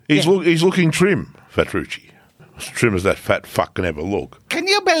He's looking trim, Fatrucci. As trim as that fat fuck can ever look. Can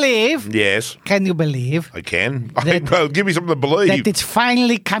you believe? Yes. Can you believe? I can. Well, give me something to believe. That it's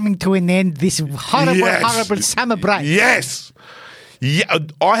finally coming to an end, this horrible summer break. Yes. Yeah,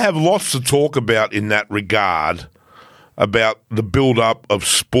 I have lots to talk about in that regard, about the build-up of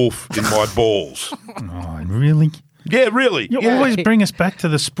spoof in my balls. Oh, really? Yeah, really. You always bring us back to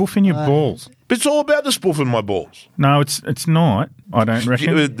the spoof in your balls. But it's all about the spoof in my balls. No, it's not. I don't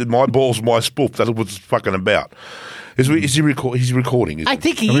reckon. My balls, my spoof. That's what it's fucking about. Is he recording? I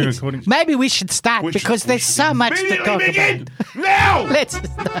think he is. Recording? Maybe we should start because there's so much to talk about. Now! Let's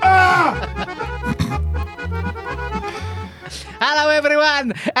Hello,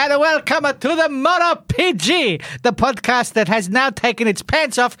 everyone, and welcome to the Moto PG, the podcast that has now taken its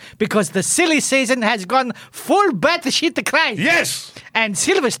pants off because the silly season has gone full batshit crazy. Yes! And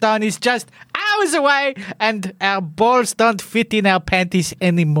Silverstone is just hours away, and our balls don't fit in our panties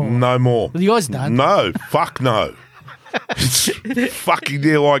anymore. No more. Yours don't? No. Fuck no. It's fucking,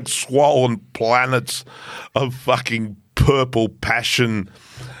 they're like swollen planets of fucking purple passion.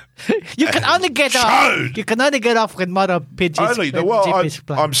 You can only get off. You can only get off with Moto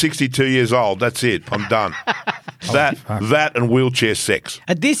PGs. I'm 62 years old. That's it. I'm done. that and wheelchair sex.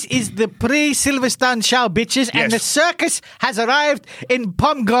 This is the pre-Silverstone show, bitches, and the circus has arrived in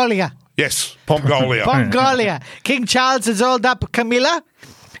Pomgolia. Yes, Pomgolia. Pomgolia. King Charles has rolled up Camilla.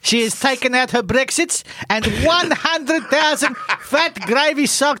 She has taken out her Brexits, and 100,000 fat,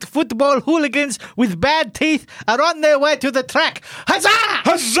 gravy-soaked football hooligans with bad teeth are on their way to the track. Huzzah!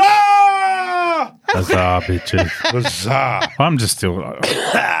 Huzzah! Huzzah, bitches. Huzzah! I'm just still...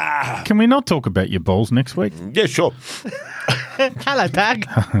 Can we not talk about your balls next week? Yeah, sure. Hello, Doug.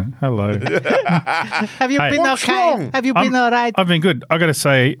 Hello. Have you been okay? Wrong? Have you been all right? I've been good. I got to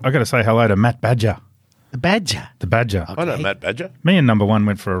say hello to Matt Badger. The Badger. The Badger. I know Matt Badger. Me and Number One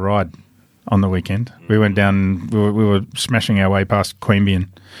went for a ride on the weekend. We went down. We were smashing our way past Queanbeyan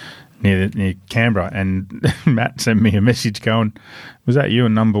near Canberra, and Matt sent me a message going, "Was that you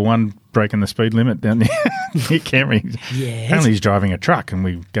and Number One breaking the speed limit down near Canberra?" Yes. Apparently, he's driving a truck, and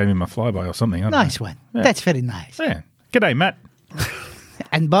we gave him a flyby or something. I don't Nice know. one. Yeah. That's very nice. Yeah. G'day, Matt.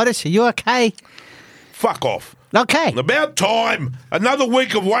 And Boris, are you okay? Fuck off. Okay. About time. Another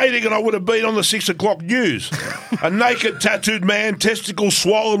week of waiting and I would have been on the 6 o'clock news. A naked tattooed man, testicles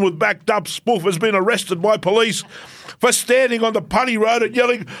swollen with backed up spoof, has been arrested by police for standing on the putty road and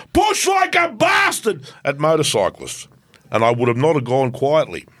yelling, "Push like a bastard," at motorcyclists. And I would have not have gone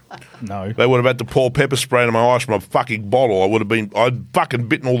quietly. No. They would have had to pour pepper spray into my eyes from a fucking bottle. I'd fucking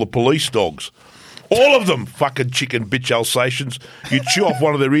bitten all the police dogs. All of them, fucking chicken bitch Alsatians. You chew off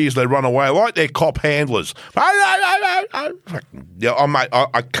one of their ears, they run away like they're cop handlers. Yeah, mate,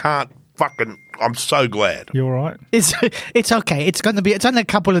 I can't fucking. I'm so glad. You all right? It's okay. It's only a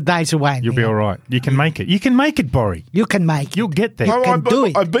couple of days away. You'll be all right. You can make it. You can make it, Borry. You can make it. You'll get there. You can do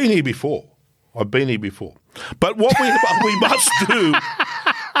it. I've been here before. But what we must do,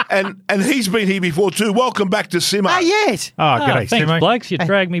 and he's been here before too. Welcome back to Simo. Ah, yes. Oh, g'day, thanks, Simo. blokes. You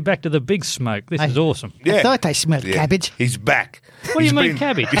dragged me back to the big smoke. This is awesome. Yeah. I thought I smelled cabbage. He's back. What do you mean,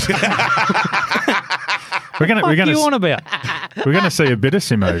 cabbage? We're What are you on about? We're going to see a bit of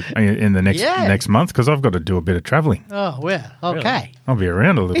Simo in the next month because I've got to do a bit of travelling. Oh, well, okay. I'll be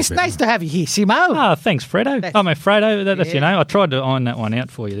around a little It's bit. nice to have you here, Simo. Ah, thanks, Fredo. Fredo. That's your name. I tried to iron that one out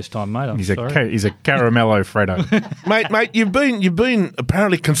for you this time, mate. I'm He's sorry. he's a caramello Fredo. mate. You've been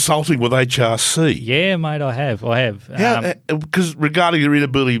apparently consulting with HRC. Yeah, mate, I have. Because regarding your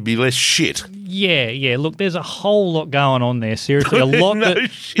inability to be less shit. Yeah. Look, there's a whole lot going on there. Seriously, a lot.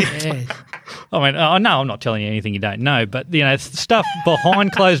 Shit. Yes. I mean, I know I'm not telling you anything you don't know, but stuff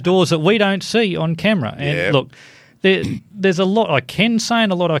behind closed doors that we don't see on camera. And look, there's a lot I can say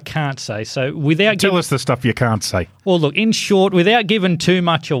and a lot I can't say. So Tell us the stuff you can't say. Well, look, in short, without giving too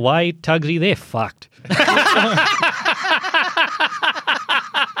much away, Tugsy, they're fucked.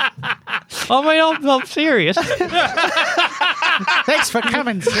 I mean, I'm serious. Thanks for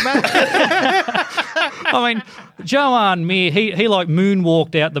coming, Simo. I mean, Joanne Mir, he like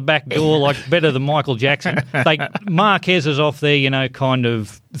moonwalked out the back door like better than Michael Jackson. Like Marquez is off there, kind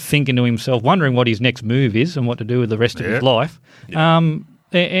of thinking to himself, wondering what his next move is and what to do with the rest of his life. And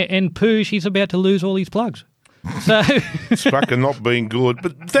Poosh, he's about to lose all his plugs. So it's fucking not being good.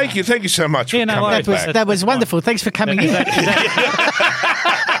 But thank you so much for coming back. That was wonderful. Thanks for coming in.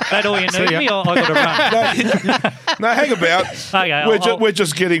 That all you need me, or I got to run? No, hang about. Okay, we're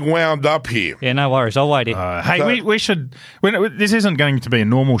just getting wound up here. Yeah, no worries. I'll wait here. Hey, we should. This isn't going to be a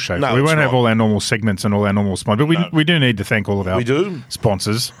normal show. No, we it's won't not. have all our normal segments and all our normal sponsors. But we do need to thank all of our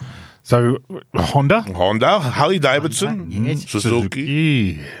sponsors. So Honda, Harley Davidson, Yes.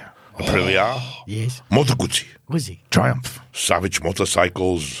 Suzuki, Aprilia, Yes. Moto Guzzi, Uzi. Triumph, Savage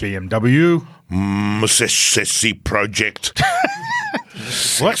Motorcycles, BMW. Sessi Project,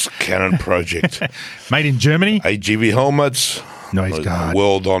 Sex Cannon Project, Made in Germany. AGV helmets, Nice guard.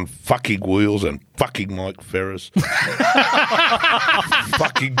 World on fucking wheels and fucking Mike Ferris.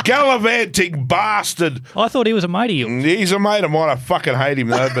 Fucking gallivanting bastard. I thought he was a mate of yours. He's a mate of mine. I fucking hate him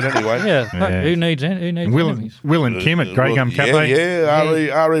though, but anyway. Yeah, Yeah. who needs Will enemies? and Kim at Grey Gum Cafe.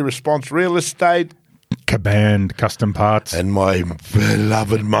 Yeah, RE Response Real Estate. Caband Custom Parts. And my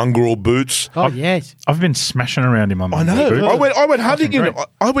beloved mongrel boots. Oh, yes. I've been smashing around in my I know. boots. I went hunting in. great.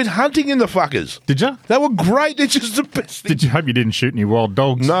 I went hunting in the fuckers. Did you? They were great. They're just the best. Did you hope you didn't shoot any wild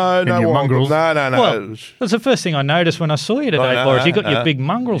dogs? No, in no, your mongrels? no. Well, that's the first thing I noticed when I saw you today, Boris. You got your big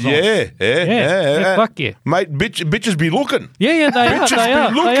mongrels on. Yeah. Fuck yeah. Mate, bitches be looking. Yeah, they are. Bitches They be are.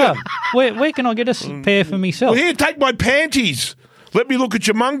 They looking. are. Where can I get a pair for myself? Well, here, take my panties. Let me look at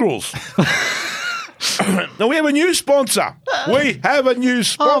your mongrels. Now, we have a new sponsor. We have a new Oh,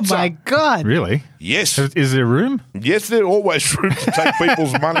 sponsor. my God. Really? Yes. Is there room? Yes, there's always room to take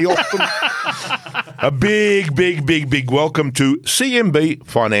people's money off them. A big welcome to CMB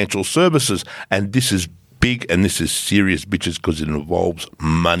Financial Services. And this is big and this is serious, bitches, because it involves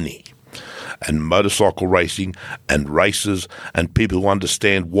money. And motorcycle racing and races and people who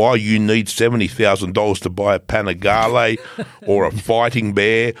understand why you need $70,000 to buy a Panigale or a Fighting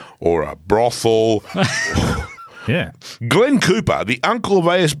Bear or a brothel. Yeah. Glenn Cooper, the uncle of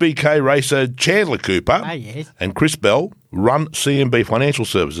ASBK racer Chandler Cooper, Yes. and Chris Bell run CMB Financial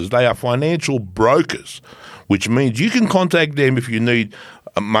Services. They are financial brokers, which means you can contact them if you need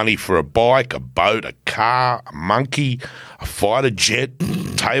money for a bike, a boat, a car, a monkey, a fighter jet,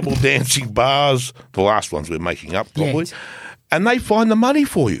 table dancing bars. The last ones we're making up, probably. Yes. And they find the money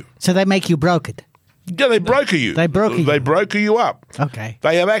for you. So they make you broke it. Yeah, they broker you. They broker you. They broker you up. Okay.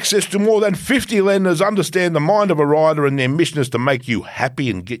 They have access to more than 50 lenders, understand the mind of a rider, and their mission is to make you happy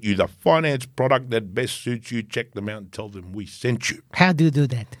and get you the finance product that best suits you. Check them out and tell them we sent you. How do you do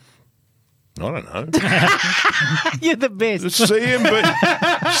that? I don't know. You're the best.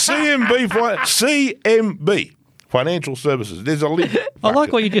 CMB Financial Services. There's a link. I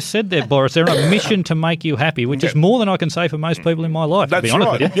like what you just said there, Boris. They're on a mission to make you happy, which is more than I can say for most people in my life, to That's be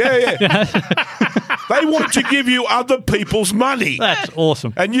honest right. with you. Yeah. They want to give you other people's money. That's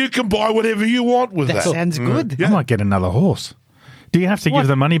awesome. And you can buy whatever you want with That that. sounds good. I might get another horse. Do you have to give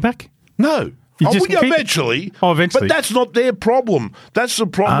the money back? No. You just well, keep it? eventually. Oh, eventually. But that's not their problem. That's the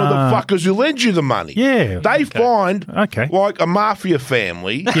problem of the fuckers who lend you the money. Yeah. They find Okay. like a mafia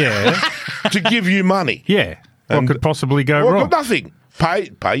family Yeah. to give you money. Yeah. What And- could possibly go Well, wrong? nothing.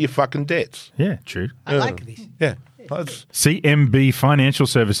 Pay your fucking debts. Yeah, true. I like this. Yeah. That's CMB Financial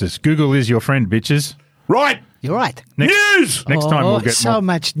Services. Google is your friend, bitches. right. You're right. News. Next time we'll get so more.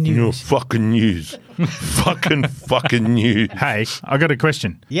 much Your news. fucking news. fucking news. Hey, I got a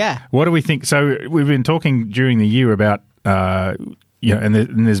question. Yeah. What do we think? So we've been talking during the year about, and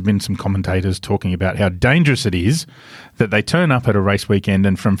there's been some commentators talking about how dangerous it is that they turn up at a race weekend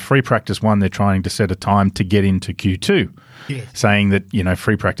and from free practice 1 they're trying to set a time to get into Q2, Yes. saying that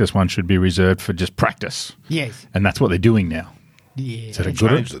free practice 1 should be reserved for just practice, Yes. and that's what they're doing now. Yeah. Is that a Changed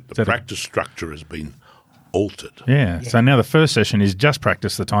good? it. is The that a- practice structure has been altered. yeah. So now the first session is just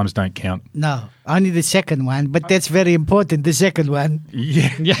practice. The times don't count. No, only the second one, but that's very important. The second one,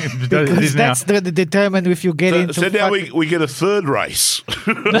 Yeah, Yeah. it because is now. that's the determine if you get into. So now fuck- we get a third race.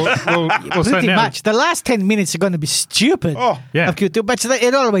 well, so pretty now, much. The last 10 minutes are going to be stupid. Oh, yeah. Of Q2, but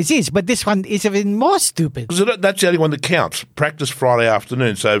it always is. But this one is even more stupid. Because that's the only one that counts. Practice Friday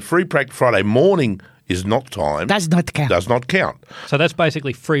afternoon. So free practice Friday morning is not time. Does not count. Does not count. So that's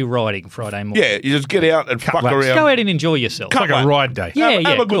basically free riding Friday morning. Yeah, you just get out and fuck laps. around. Go out and enjoy yourself. It's like a ride day. Yeah,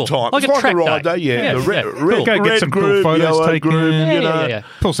 have a good cool. time. Like It's a like track a ride day. day, yeah. The red, cool. red, Go get red some cool groove, photos yellow taken. groove, Yeah, you know. yeah, yeah.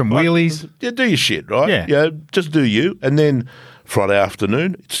 Pull some wheelies. Yeah, do your shit, right? Yeah. Just do you. And then Friday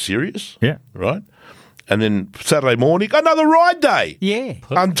afternoon, it's serious. Yeah. Right? And then Saturday morning, another ride day. Yeah,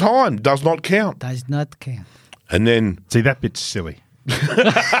 Untimed, does not count. does not count. And then See, that bit's silly.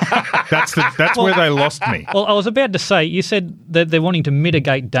 That's where they lost me. Well, I was about to say, you said that they're wanting to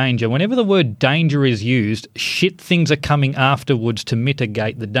mitigate danger. Whenever the word danger is used, shit things are coming afterwards to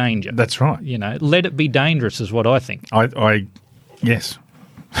mitigate the danger. That's right. Let it be dangerous is what I think. I yes.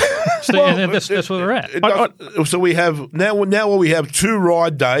 So, and that's where we're at. So we have now we have 2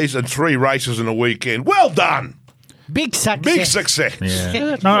 ride days and 3 races in a weekend. Well done. Big success. Big success.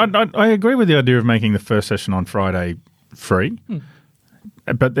 Yeah. No, I agree with the idea of making the first session on Friday free,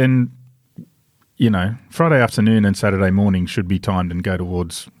 but then Friday afternoon and Saturday morning should be timed and go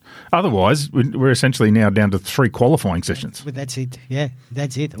towards Otherwise, we're essentially now down to 3 qualifying sessions. But that's it. Yeah,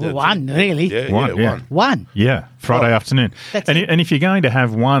 that's it. One, really. Yeah, One, yeah, yeah. one. One. Yeah, Friday afternoon. And if you're going to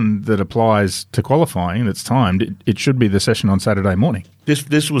have one that applies to qualifying that's timed, it should be the session on Saturday morning.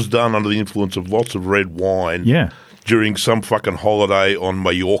 This was done under the influence of lots of red wine. Yeah. During some fucking holiday on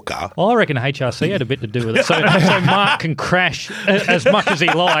Mallorca. I reckon HRC had a bit to do with it. So Mark can crash as much as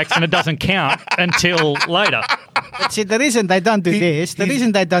he likes and it doesn't count until later. But see, the reason they don't do this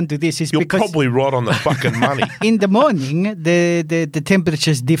is You're because probably right on the fucking money. in the morning, the temperature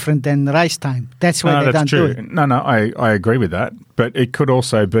is different than race time. That's why they don't do it. No, I agree with that. But it could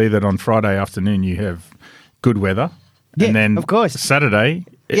also be that on Friday afternoon you have good weather. Yeah, and then of course. Saturday,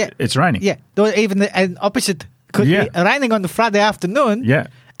 it's raining. Yeah, even the opposite could be raining on the Friday afternoon. Yeah.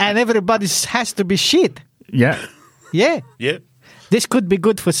 And everybody has to be shit. Yeah. Yeah. Yeah. This could be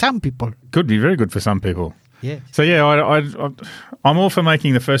good for some people. Could be very good for some people. Yeah. So, yeah, I'm all for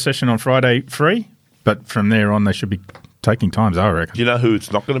making the first session on Friday free, but from there on they should be taking times, I reckon. Do you know who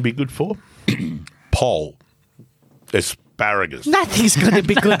it's not going to be good for? Paul. Asparagus. Nothing's going to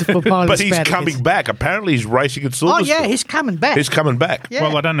be good for Paul But he's Asparagus. coming back. Apparently he's racing at Silverstone. Oh, yeah, he's coming back. He's coming back. Yeah.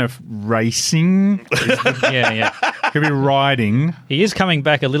 Well, I don't know if racing Yeah. could be riding. He is coming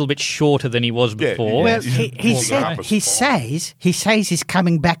back a little bit shorter than he was Yeah, before. Well, Yeah. he says he's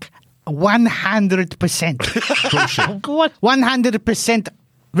coming back 100%. Bullshit. What? 100%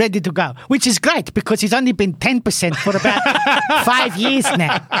 ready to go, which is great because he's only been 10% for about 5 years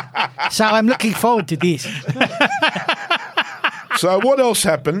now. So I'm looking forward to this. So what else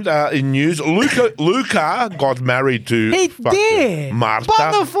happened in news? Luca got married to He fucking did. Marta.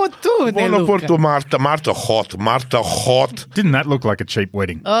 Buona fortuna, Luca. Marta hot. Didn't that look like a cheap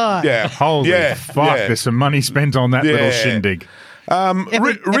wedding? Yeah. Holy fuck, there's some money spent on that little shindig.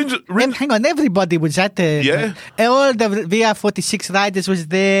 Hang on, everybody was at the... all the VR46 riders was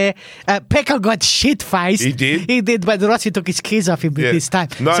there. Pekka got shit-faced. He did? But Rossi took his keys off him this time.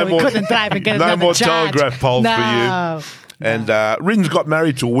 No so more- he couldn't drive and get no another more charge. telegraph poles for you. No. And Rins got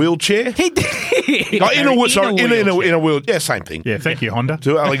married to a wheelchair. He did. In a wheelchair. Yeah, same thing. Yeah, thank you, Honda.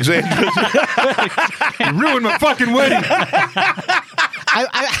 To Alexander. You ruined my fucking wedding.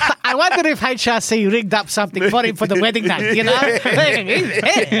 I wonder if HRC rigged up something for him for the wedding night, you know?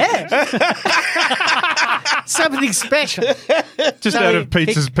 Something special. Just So out of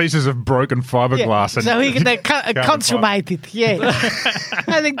pieces of broken fiberglass. So he can consummate it, yeah.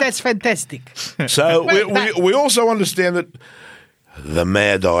 I think that's fantastic. So we also understand that the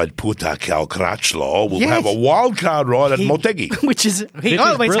mad-eyed Puta Cal Crutchlow will have a wild card ride at Motegi. Which is, he This is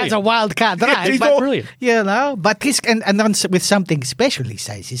always has brilliant. a wild card ride. he's but, brilliant. You know, but he's, and on, with something special, he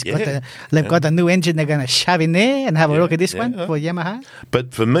says. They've got a new engine they're going to shove in there and have a look at this one for Yamaha.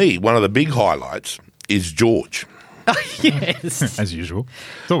 But for me, one of the big highlights is George. Yes. As usual.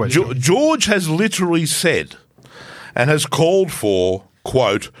 It's always usual. George has literally said and has called for,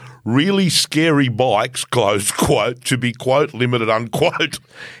 quote, really scary bikes, close quote, to be, quote, limited, unquote.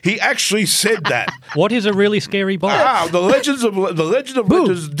 He actually said that. What is a really scary bike? The Legend of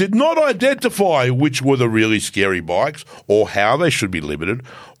Legends did not identify which were the really scary bikes or how they should be limited,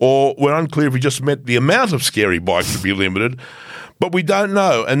 or were unclear if he just meant the amount of scary bikes to be limited. But we don't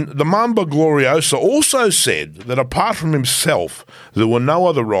know. And the Mamba Gloriosa also said that apart from himself, there were no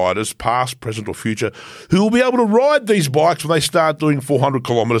other riders, past, present or future, who will be able to ride these bikes when they start doing 400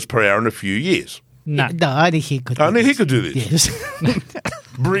 kilometres per hour in a few years. No. No, only he could do Only this. he could do this. Yes.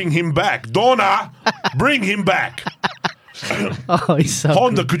 Bring him back. Donna, bring him back. Oh, he's so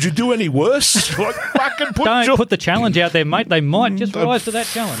Honda, could you do any worse? Like, fucking Don't put the challenge out there, mate. They might just rise to that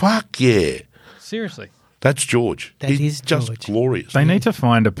challenge. Fuck yeah. Seriously. That's George. That He's is just George. glorious. They need to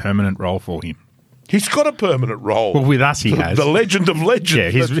find a permanent role for him. He's got a permanent role. Well, with us he has. The Legend of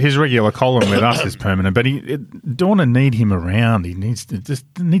Legends. Yeah, his regular column with us is permanent, but Dorna need him around. He needs to just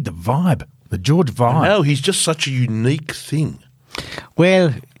need the vibe, the George vibe. No, he's just such a unique thing.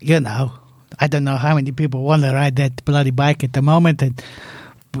 Well, you know, I don't know how many people want to ride that bloody bike at the moment. And,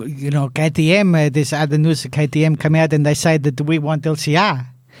 you know, KTM, this other news, KTM come out and they say that we want LCR.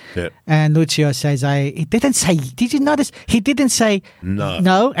 Yeah. And Lucio says, he didn't say, did you notice? He didn't say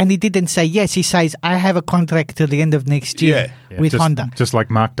No. and he didn't say yes. He says, I have a contract till the end of next year with Honda. Just like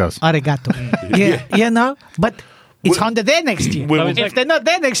Mark does. Arigato. You know, but it's Honda there next year. If they're not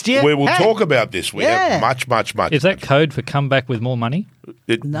there next year, We will talk about this. We have much. Is that code for come back with more money?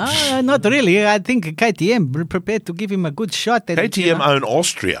 No, not really. I think KTM are prepared to give him a good shot. At KTM it, own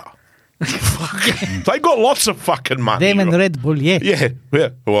Austria. They got lots of fucking money. them and right? Red Bull, yeah. Yeah.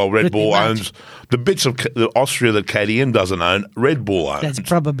 Well, Red Bull much. owns the bits of the Austria that KTM doesn't own. Red Bull owns. That's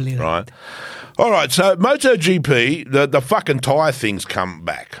probably right. All right, so MotoGP, the fucking tyre things come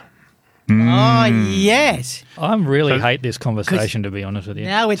back. Oh, yes. I really hate this conversation, to be honest with you.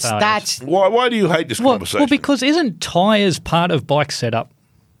 Now it starts. Why do you hate this conversation? Well, because isn't tyres part of bike setup?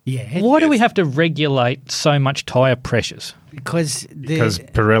 Yeah. Why do we have to regulate so much tyre pressures? Because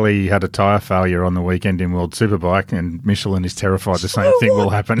Pirelli had a tyre failure on the weekend in World Superbike, and Michelin is terrified the same thing will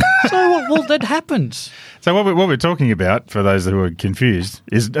happen. Well, that happens. So what we're talking about, for those who are confused,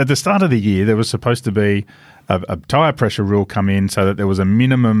 is at the start of the year there was supposed to be a tyre pressure rule come in so that there was a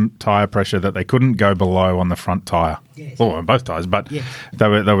minimum tyre pressure that they couldn't go below on the front tyre, or on both tyres, but they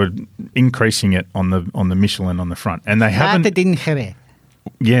were increasing it on the Michelin on the front, and they haven't. Started in Jerez.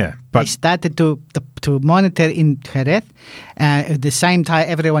 Yeah, They but started to monitor in Jerez the same tire.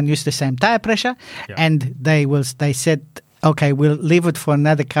 Everyone used the same tire pressure, and they said, okay, we'll leave it for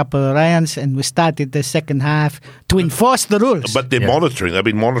another couple of rounds, and we started the second half to enforce the rules. But they're monitoring. They've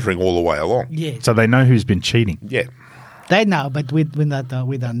been monitoring all the way along. Yeah, so they know who's been cheating. Yeah. they know, but we don't know.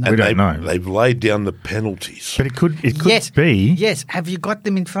 We don't know. They've laid down the penalties. But it could Yes. be. Yes, have you got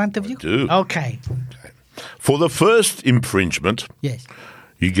them in front of you? do. Okay. For the first infringement, Yes.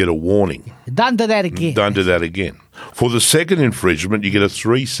 you get a warning. Don't do that again. Don't do that again. For the second infringement, you get a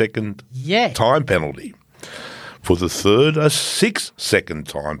 3-second Yeah. time penalty. For the third, a 6-second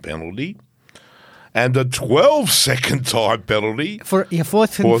time penalty. And a 12-second time penalty For your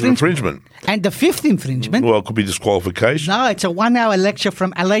fourth for infringement. And the fifth infringement. Well, it could be disqualification. No, it's a 1-hour lecture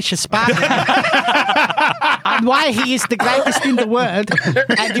from Alicia Spartan on why he is the greatest in the world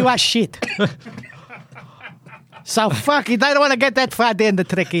and you are shit. So fuck it, I don't want to get that far down the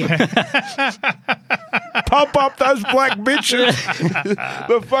trick here. Pump up those black bitches.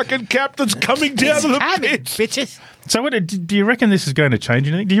 The fucking captain's coming down to the Coming, pits. bitches. So do you reckon this is going to change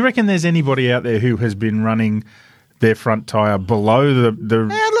anything? Do you reckon there's anybody out there who has been running their front tyre below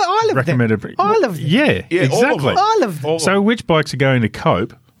the All of recommended? them. All of them. Yeah, Yeah, all of exactly. them. All of them. So which bikes are going to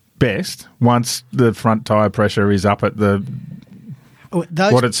cope best once the front tyre pressure is up at Those,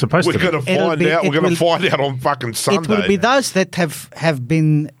 what it's supposed We're to be? going to find out. We're going to find out on fucking Sunday. it will be those that have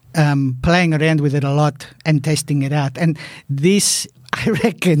been playing around with it a lot and testing it out. And this, I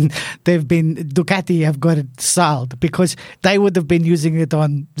reckon, Ducati have got it solved because they would have been using it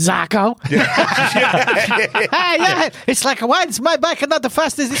on Zarco. It's like, why is my bike not the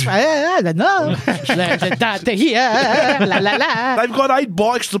fastest? This I don't know. La, la, la. They've got 8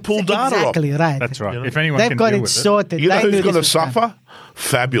 bikes to pull data off. Exactly right. That's right. If anyone They've can got deal it with sorted. You know They who's knew going to this was coming. suffer?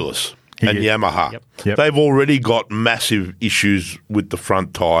 Fabulous and is. Yamaha. Yep. They've already got massive issues with the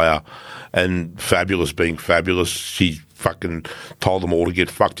front tyre, and Fabulous being Fabulous, she fucking told them all to get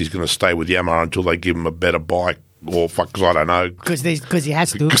fucked. He's going to stay with Yamaha until they give him a better bike, or fuck, 'cause I don't know. Because he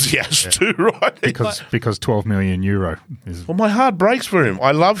has to. Because he has to, right? because 12 million euro is Well, my heart breaks for him.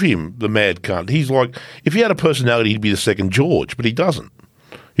 I love him, the mad cunt. He's like, if he had a personality, he'd be the second George, but he doesn't.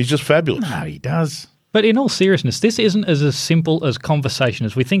 He's just fabulous. no, he does. But in all seriousness, this isn't as simple as conversation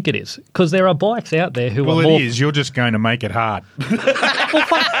as we think it is, because there are bikes out there who Well, are it more. is. You're just going to make it hard.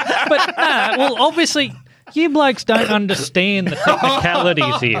 Well, obviously, you blokes don't understand the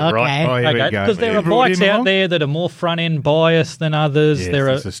technicalities here, right? Oh, here we go. Because there are You brought bikes him out along? there that are more front end biased than others. Yes, there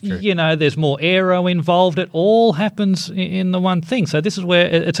are, this is true. there's more aero involved. It all happens in the one thing. So this is where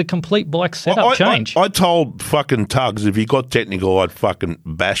it's a complete bike setup change. I told fucking Tugs if he got technical, I'd fucking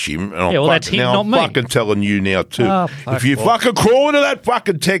bash him. And Yeah, well, that's him, now not I'm me. fucking telling you now too. Oh, fuck if you off. fucking crawl into that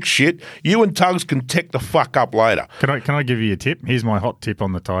fucking tech shit, you and Tugs can tech the fuck up later. Can I give you a tip? Here's my hot tip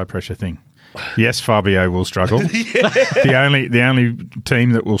on the tyre pressure thing. Yes, Fabio will struggle. The only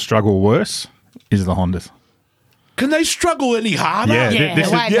team that will struggle worse is the Hondas. Can they struggle any harder? Yeah, this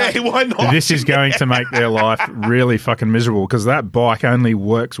is- Why not? This is going to make their life really fucking miserable because that bike only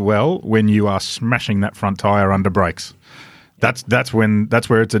works well when you are smashing that front tyre under brakes. That's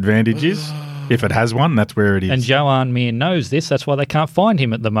where its advantage is. If it has one, that's where it is. And Joan Mir knows this. That's why they can't find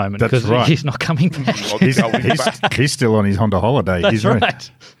him at the moment, That's because right. he's not coming back. He's still on his Honda holiday. That's isn't he?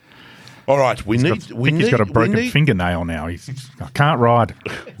 right. All right, we I need. think he's got a broken fingernail now. I can't ride.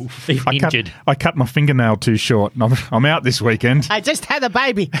 He's injured. I cut my fingernail too short. And I'm out this weekend. I just had a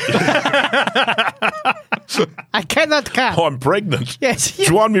baby. I cannot come. I'm pregnant. Yes.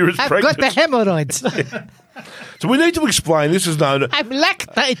 Joan Mir is I've pregnant. got the hemorrhoids. So we need to explain. This is known. I'm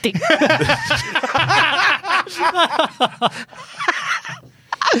lactating.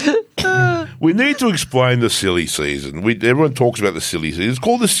 We need to explain the silly season. Everyone talks about the silly season. It's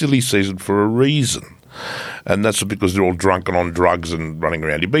called the silly season for a reason. And that's because they're all drunken on drugs and running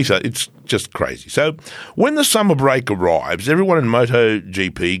around Ibiza. It's just crazy. So when the summer break arrives, everyone in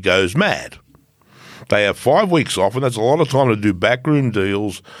MotoGP goes mad. They have 5 weeks off, and that's a lot of time to do backroom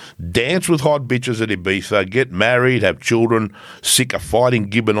deals, dance with hot bitches at Ibiza, get married, have children, sick of fighting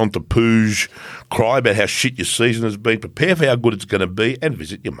Gibbon onto Pooge, cry about how shit your season has been, prepare for how good it's going to be, and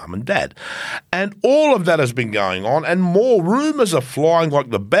visit your mum and dad. And all of that has been going on, and more rumours are flying like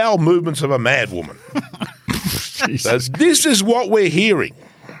the bowel movements of a mad woman. So this is what we're hearing.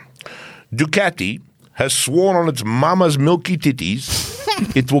 Ducati has sworn on its mama's milky titties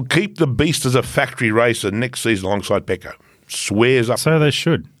it will keep the beast as a factory racer next season alongside Pecco. Swears up. So they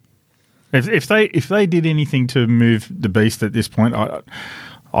should. If they did anything to move the beast at this point,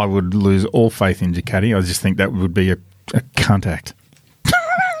 I would lose all faith in Ducati. I just think that would be a cunt act.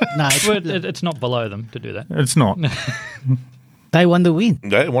 No, It's not below them to do that. It's not. they want to win.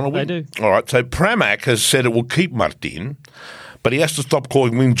 They want to win. They do. All right, so Pramac has said it will keep Martin, but he has to stop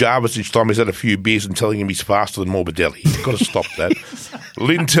calling Lynn Jarvis each time he's had a few beers and telling him he's faster than Morbidelli. He's got to stop that.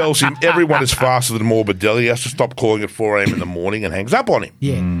 Lynn tells him everyone is faster than Morbidelli. He has to stop calling at 4 a.m. in the morning and hangs up on him.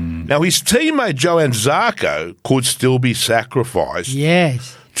 Yeah. Now, his teammate Johann Zarco could still be sacrificed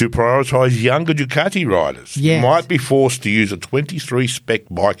Yes. to prioritise younger Ducati riders. Yes. He might be forced to use a 23 spec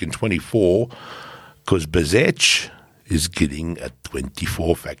bike in 24 because Bezec is getting a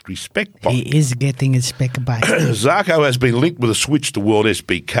 24 factory spec bike. He is getting a spec bike. Zarco has been linked with a switch to World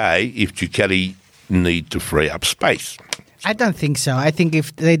SBK if Ducati need to free up space. I don't think so. I think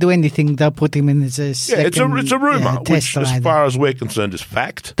if they do anything, they'll put him in as a second, It's a rumour, which, test as rider. far as we're concerned, is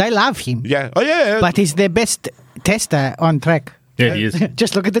fact. They love him. Yeah. Oh, yeah. But he's their best tester on track. Yeah, he is.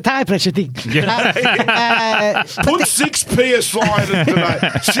 Just look at the tire pressure thing. Put 6 PSI in it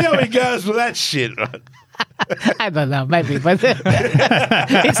today. See how he goes with that shit, right? I don't know, maybe, but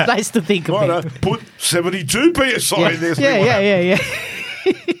it's nice to think Right, about. put 72 PSI in there. Yeah.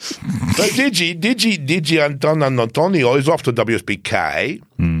 So Digi Antonio is off to WSBK.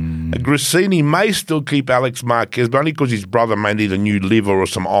 Grassini may still keep Alex Marquez, but only because his brother may need a new liver or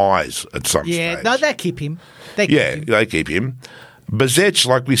some eyes at some stage. No, they keep him. They keep him. Bezec,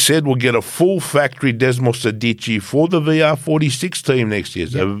 like we said, will get a full factory Desmo Sedici for the VR46 team next year.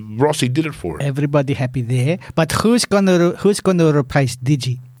 So Rossi did it for him. Everybody happy there. But who's gonna replace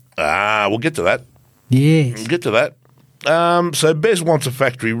Digi? We'll get to that. Yes. We'll get to that. So Bez wants a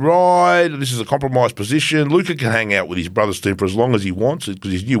factory ride. This is a compromised position. Luca can hang out with his brother's team for as long as he wants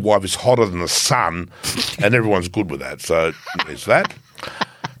because his new wife is hotter than the sun, and everyone's good with that. So there's that.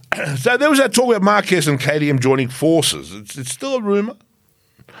 So there was that talk about Marquez and KTM joining forces. It's still a rumour,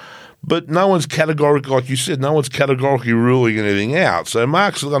 but no one's categorical, like you said, no one's categorically ruling anything out. So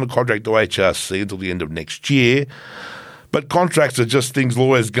Mark's is on a contract to HRC until the end of next year. But contracts are just things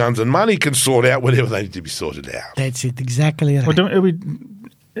lawyers, guns, and money can sort out whenever they need to be sorted out. That's it, exactly right. Well,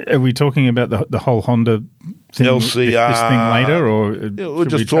 are we talking about the whole Honda thing, LCR. this thing later, or We're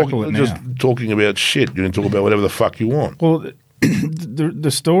just talking about shit. You can talk about whatever the fuck you want. Well, the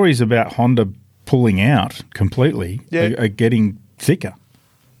stories about Honda pulling out completely are getting thicker.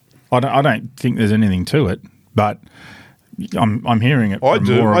 I don't think there's anything to it, but I'm hearing it. I from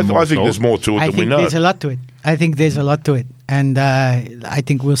do. More and more I think there's more to it I than we think know. there's a lot to it. I think there's a lot to it. And I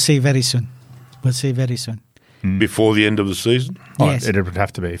think we'll see very soon. Before the end of the season? Yes. It would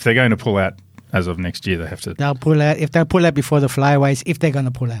have to be. If they're going to pull out as of next year, they have to. They'll pull out. If they'll pull out before the flyaways, if they're going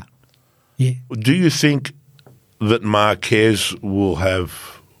to pull out. Yeah. Do you think that Marquez will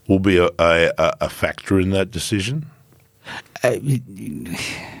be a factor in that decision?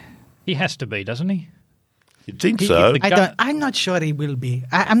 He has to be, doesn't he? You'd think so. I'm not sure he will be.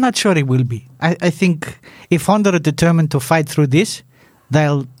 I'm not sure he will be. I think if Honda are determined to fight through this,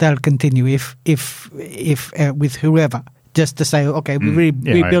 they'll continue. If with whoever, just to say, okay, we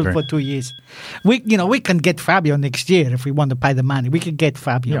rebuild for 2 years. We can get Fabio next year if we want to pay the money. We can get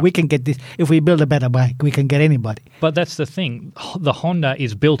Fabio. Yeah. We can get this. If we build a better bike, we can get anybody. But that's the thing. The Honda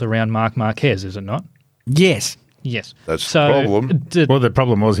is built around Marc Marquez, is it not? Yes. Yes. That's the problem. Well, the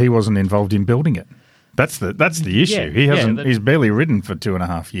problem was he wasn't involved in building it. That's the issue. He's barely ridden for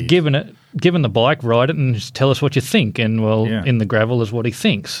 2.5 years. Given the bike, ride it and just tell us what you think. And in the gravel is what he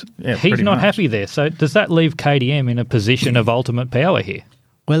thinks. Yeah, he's pretty not much. happy there. So does that leave KTM in a position of ultimate power here?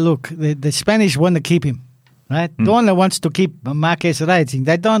 Well, look, the Spanish want to keep him, right? Dorna wants to keep Marquez riding.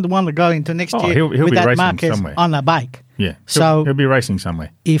 They don't want to go into next year he'll with be that racing Marquez somewhere. on a bike. Yeah. So he'll be racing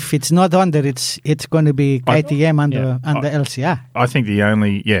somewhere. if it's not Honda, it's going to be KTM under LCR. I think the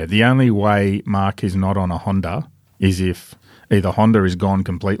only way Mark is not on a Honda is if either Honda is gone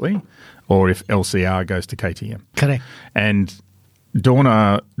completely or if LCR goes to KTM. Correct. And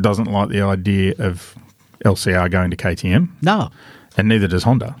Dorna doesn't like the idea of LCR going to KTM, No. and neither does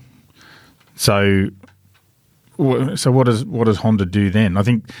Honda. So So what does Honda do then? I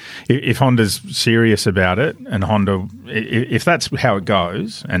think if Honda's serious about it, and Honda, if that's how it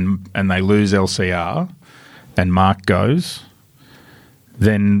goes, and they lose LCR, and Mark goes,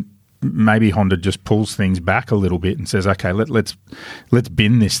 then maybe Honda just pulls things back a little bit and says, okay, let's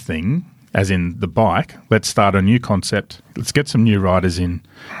bin this thing, as in the bike. Let's start a new concept. Let's get some new riders in,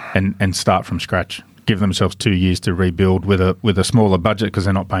 and start from scratch. Give themselves 2 years to rebuild with a smaller budget because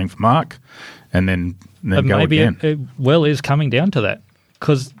they're not paying for Mark, and then go maybe again. It is coming down to that,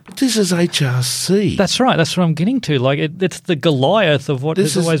 because This is HRC. that's right. That's what I'm getting to. Like it's the Goliath of what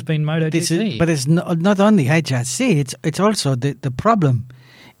has always been MotoGP. But it's not only HRC. It's also the problem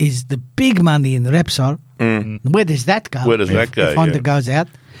is the big money in Repsol. Where does that go? Where does that go? If Honda goes out,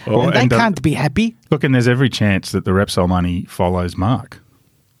 and they can't be happy. Look, and there's every chance that the Repsol money follows Mark.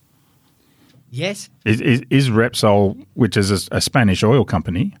 Yes. Is Repsol, which is a Spanish oil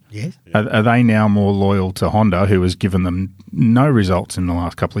company, Yes. are they now more loyal to Honda, who has given them no results in the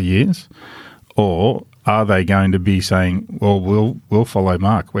last couple of years, or are they going to be saying, well, we'll follow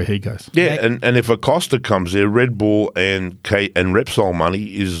Mark where he goes? Yeah, and if Acosta comes there, Red Bull and Repsol money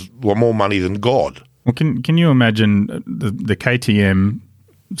is more money than God. Well, can you imagine the KTM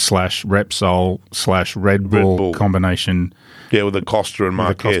 / Repsol / Red Bull combination? Yeah, with Acosta and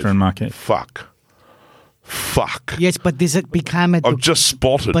Marquez. Fuck. Yes, but does it become a? I've just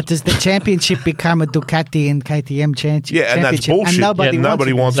spotted. But does the championship become a Ducati and KTM championship? Yeah, and that's bullshit. And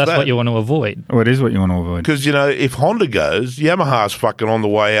nobody wants That's that. what you want to avoid. Oh, it is what you want to avoid. Because, if Honda goes, Yamaha's fucking on the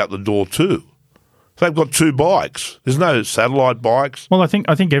way out the door too. They've got 2 bikes. There's no satellite bikes. Well, I think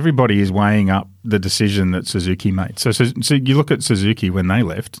everybody is weighing up the decision that Suzuki made. So you look at Suzuki when they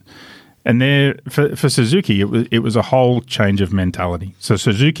left, and for Suzuki, it was a whole change of mentality. So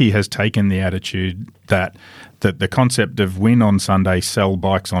Suzuki has taken the attitude that the concept of win on Sunday, sell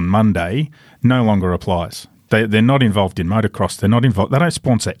bikes on Monday no longer applies. They're not involved in motocross. They're not involved. They don't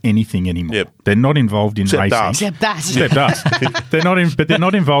sponsor anything anymore. Yep. They're not involved in Except racing. us. Except us. Except us. They're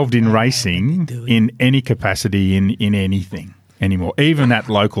not involved in racing in any capacity in anything anymore, even at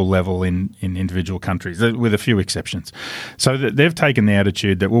local level in individual countries, with a few exceptions. So they've taken the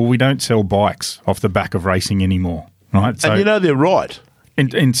attitude that, well, we don't sell bikes off the back of racing anymore, right? So And they're right.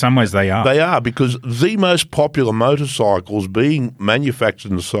 in some ways they are. They are, because the most popular motorcycles being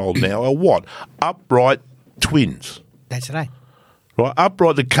manufactured and sold now are what? Upright twins. That's right. Right?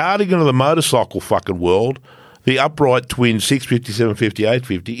 Upright, the cardigan of the motorcycle fucking world, the upright twin 650, 750,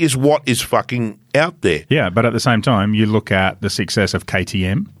 850 is what is fucking out there. Yeah, but at the same time, you look at the success of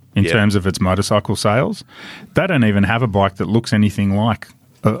KTM in terms of its motorcycle sales. They don't even have a bike that looks anything like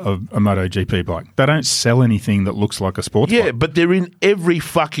a MotoGP bike. They don't sell anything that looks like a sports bike. Yeah, but they're in every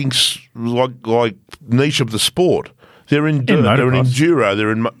fucking like niche of the sport. They're in dirt, they're in enduro,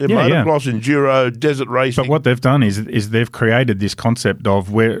 they're in motocross, enduro, desert racing. But what they've done is they've created this concept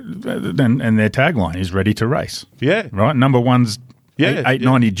of where, and their tagline is "Ready to Race." Yeah, right. Number one's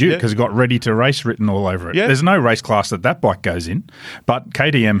 890 Duke has got "Ready to Race" written all over it. Yeah. There's no race class that bike goes in, but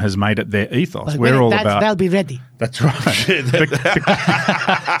KTM has made it their ethos. Well, We're they'll be ready. That's right.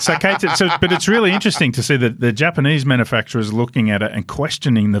 But it's really interesting to see that the Japanese manufacturers looking at it and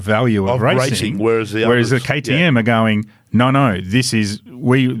questioning the value of racing, whereas the KTM are going, no, this is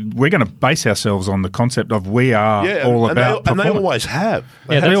we're going to base ourselves on the concept of we are all about and they performance. always have.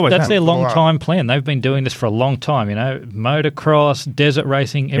 That's their long-time plan. They've been doing this for a long time, motocross, desert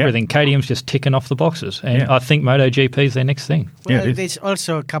racing, everything. KTM's just ticking off the boxes, and I think MotoGP is their next thing. Well, there's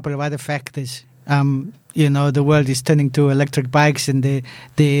also a couple of other factors. The world is turning to electric bikes, and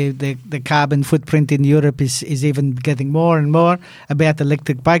the carbon footprint in Europe is even getting more and more about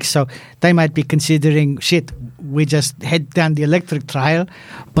electric bikes. So they might be considering, we just head down the electric trail,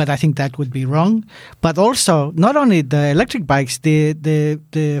 but I think that would be wrong. But also, not only the electric bikes, the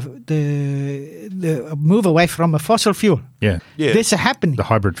move away from a fossil fuel. Yeah. This is happening. The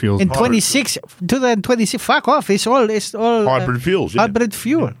hybrid fuels. In 2026, fuck off. It's all hybrid fuels. Hybrid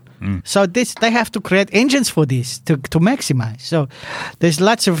fuel. So they have to create engines for this to maximize. So there's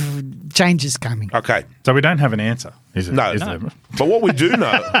lots of changes coming. Okay. So we don't have an answer, is it? No. But what we do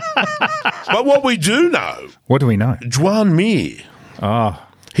know. What do we know? Juan Mir. Oh.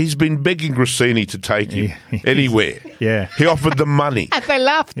 He's been begging Grassini to take him anywhere. Yeah. He offered them money. And they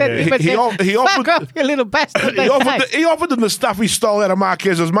laughed at him. He offered, fuck off, you little bastard. he offered them the stuff he stole out of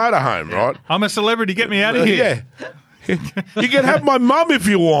Marquez's motorhome, right? I'm a celebrity, get me out of here. Yeah. You can have my mum if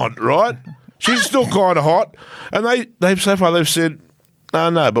you want, right? She's still kind of hot. And they've so far said,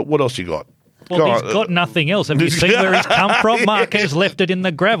 no, but what else you got? Well, he's got nothing else. Have you seen where he's come from? Marquez left it in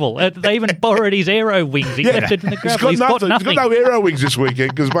the gravel. They even borrowed his aero wings. He left it in the gravel. He's got nothing. He's got no aero wings this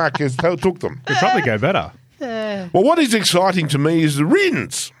weekend because Marquez took them. It'd probably go better. Well, what is exciting to me is the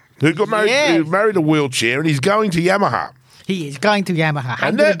Rins, who got married, Yes. who married a wheelchair, and he's going to Yamaha. He is going to Yamaha,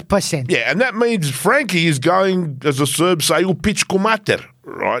 And that- 100%. Yeah, and that means Frankie is going, as the Serbs say, "U pičku mater,"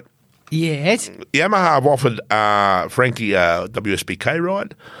 right? Yes. Yamaha have offered Frankie a WSBK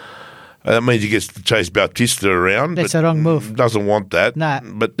ride. That means he gets to chase Bautista around. That's but a wrong move. Doesn't want that. No.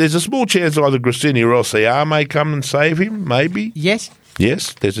 But there's a small chance either Grassini or LCR may come and save him, maybe. Yes.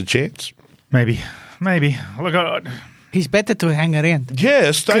 Yes, there's a chance. Maybe. Look, He's better to hang around.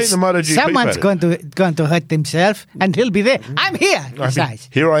 Yeah, stay in the MotoGP. Someone's paddock. going to hurt himself, and he'll be there. I'm here, he says.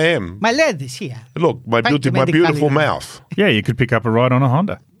 Here I am. My lad is here. Look, my Thank you, beautiful medically. mouth. yeah, you could pick up a ride on a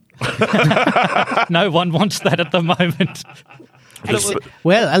Honda. No one wants that at the moment.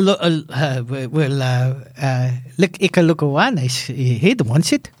 Well, look, Ikalukawan, he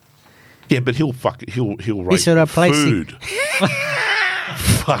wants it. Yeah, but he'll rate It's a replacing. food.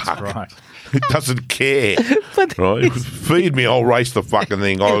 Fuck. Right. He doesn't care. But Right? Feed me, I'll race the fucking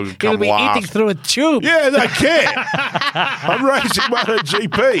thing. I'll he'll come be eating last. through a tube. Yeah, they care. I'm racing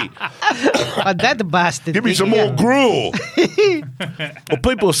MotoGP. Oh, that bastard. Give me some more gruel. Well,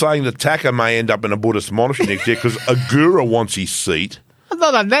 people are saying that Taka may end up in a Buddhist monastery next year because Agura wants his seat.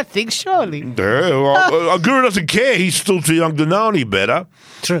 Not on that thing, surely. Yeah, well, Agura doesn't care. He's still too young to know any better.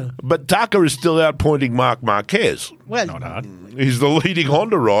 True. But Taka is still outpointing Marc Marquez. Well, Not hard. He's the leading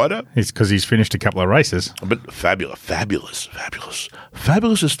Honda rider. It's because he's finished a couple of races. But Fabulous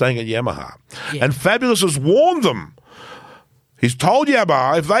is staying at Yamaha. Yeah. And Fabulous has warned them. He's told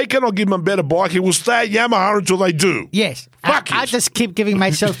Yamaha if they cannot give him a better bike, he will stay at Yamaha until they do. yes. Fuck I yes. just keep giving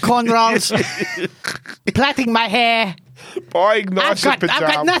myself cornrows, plaiting my hair. Buying nicer I've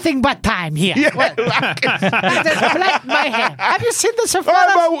got nothing but time here. Yeah, Well, I just plait my hair. Have you seen the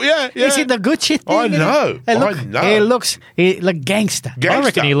Safari? yeah. You see the Gucci thing? I know, Hey, look, I know. He looks like gangster. I reckon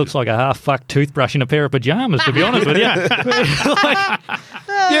Gangster. he looks like a half-fucked toothbrush in a pair of pajamas, to be honest with you. Yeah,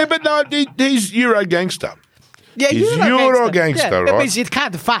 but no, he's Euro gangster. Yeah, He's Euro gangster, yeah, right? That means he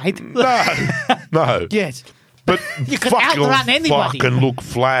can't fight. No. Yes. But You can fucking outrun anybody. fucking look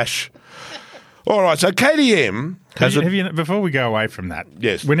flash. All right, so KTM has Have you, before we go away from that,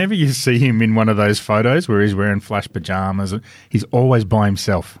 Yes. whenever you see him in one of those photos where he's wearing flash pajamas, he's always by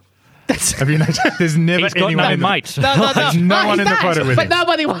himself. Have you noticed? There's never He's got anyone no in the- mates. No. There's no he one in the does, photo with but him.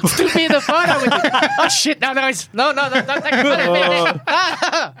 nobody wants to be in the photo with him. Oh shit! No, don't take a photo of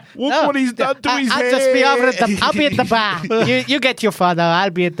me. Look what he's done to his I'll hair. just be over at the. I'll be at the bar. You get your photo.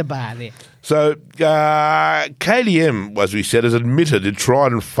 I'll be at the bar there. So KTM, as we said, has admitted it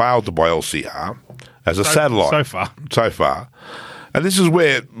tried and failed to buy LCR as a satellite. So far. And this is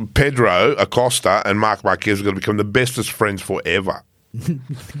where Pedro Acosta and Marc Marquez are going to become the bestest friends forever.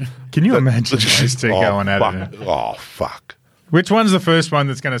 Can you imagine those two going at fuck. it? Oh, fuck. Which one's the first one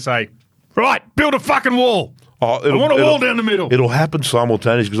that's going to say, right, build a fucking wall? Oh, I want a wall down the middle. It'll happen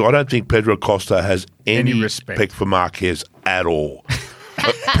simultaneously because I don't think Pedro Acosta has any respect for Marquez at all.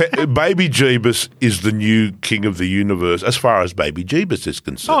 Baby Jeebus is the new king of the universe as far as Baby Jeebus is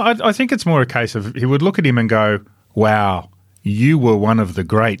concerned. Oh, I think it's more a case of he would look at him and go, wow, you were one of the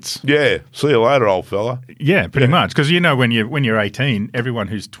greats. Yeah, see you later, old fella. Yeah, pretty much. Because you know when you're 18, everyone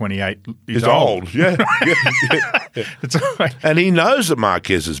who's 28 is He's old. Yeah. It's all right. And he knows that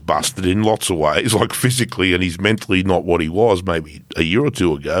Marquez is busted in lots of ways, like physically, and he's mentally not what he was maybe a year or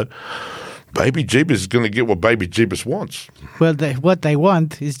two ago. Baby Jeebus is going to get what Baby Jeebus wants. Well, what they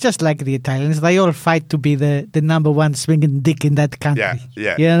want is just like the Italians. They all fight to be the number one swinging dick in that country.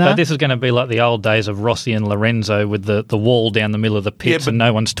 Yeah. You know? But this is going to be like the old days of Rossi and Lorenzo with the wall down the middle of the pits and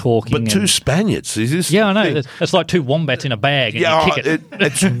no one's talking. But two and- Spaniards. Is this Yeah, I know. thing? It's like two wombats in a bag and Yeah, you kick it.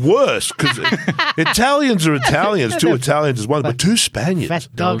 it's worse because Italians are Italians, two Italians is one, but two Spaniards. Fat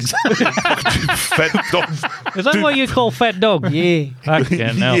dogs. Fat dogs. Is that what you call fat dog? Yeah. Fucking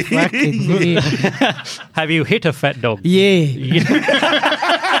hell. Fucking yeah. Have you hit a fat dog? Yeah.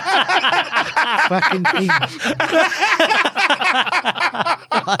 Fucking thing.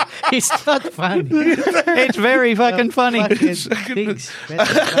 It's not funny. It's very fucking funny. Fucking things.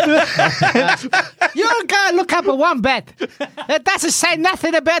 You gotta look up a wombat. That doesn't say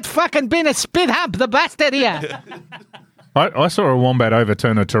nothing about fucking being a speed hump, the bastard here. I saw a wombat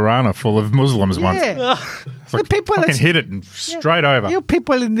overturn a Tirana full of Muslims once. Yeah. Like, The people fucking that's- hit it and straight over. You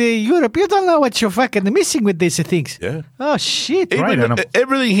people in the Europe, you don't know what you're fucking missing with these things. Yeah. Oh, shit. Great Even animal.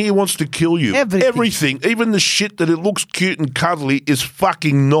 everything here wants to kill you. Everything. Even the shit that it looks cute and cuddly is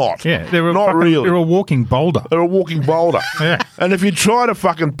fucking not. Yeah, they're not really. They're a walking boulder. They're a walking boulder. Yeah. And if you try to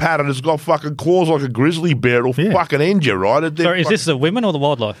fucking pat it, it's got fucking claws like a grizzly bear. It'll Yeah. fucking end you, right? Sorry, is this the women or the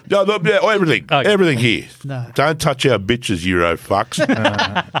wildlife? Yeah, everything. Okay. Everything here. No. Don't touch our bitches, Euro fucks.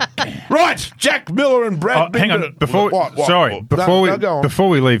 Right, Jack Miller and Brad Oh, hang on. Before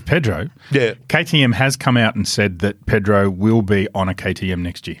we leave Pedro, Yeah. KTM has come out and said that Pedro will be on a KTM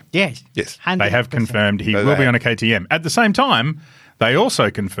next year. Yes. Yes. 100%. They have confirmed he So will they be on a have. KTM. At the same time, they also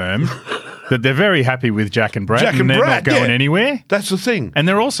confirmed that they're very happy with Jack and Brad, and they're not going anywhere. That's the thing. And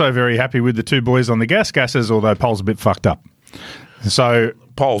they're also very happy with the two boys on the gases, although Pole's a bit fucked up. So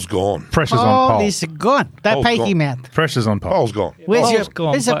Pole's gone. pressure's on All Pole. is gone. They Pole's pay gone. him out. Pressure's on Pole. Pole's gone. Where's Pole's your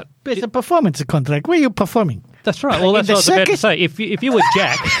gone, it's a performance contract. Where are you performing? That's right. Well, In that's the what I was about to circus? say. If you were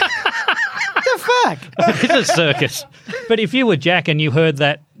Jack, What the fuck? it's a circus. But if you were Jack and you heard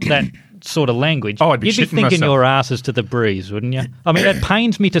that sort of language, Oh, I'd be you'd be shitting thinking myself. your asses to the breeze, wouldn't you? I mean, it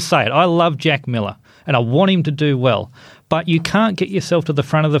pains me to say it. I love Jack Miller and I want him to do well, but you can't get yourself to the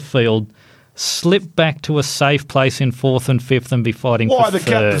front of the field, slip back to a safe place in 4th and 5th and be fighting Why for the 3rd.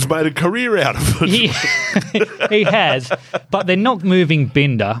 captain's made a career out of it. He has, but they're not moving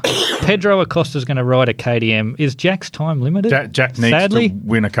Binder. Pedro Acosta's going to ride a KTM. Is Jack's time limited? Jack needs Sadly, to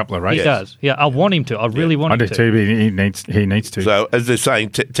win a couple of he races. does. Yeah, I want him to. I really want I him do to. too, but he needs to. So, as they're saying,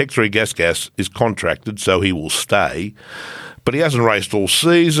 Tech3 Gas is contracted, so he will stay. But he hasn't raced all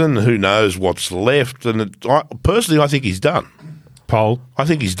season. Who knows what's left? And personally, I think he's done. Pole. I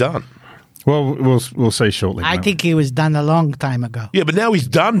think he's done. Well, we'll see shortly. I mate. think he was done a long time ago. Yeah, but now he's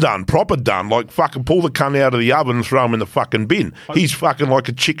done, proper done. Like fucking pull the cunt out of the oven and throw him in the fucking bin. He's fucking like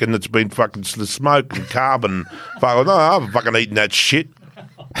a chicken that's been fucking smoked and carbon. Fucking, no, I haven't fucking eaten that shit.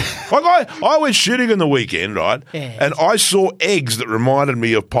 Like I went shooting on the weekend, right? Yes. And I saw eggs that reminded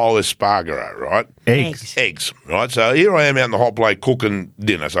me of Pole Espargaro, right? Eggs. Right? So here I am out in the hot plate cooking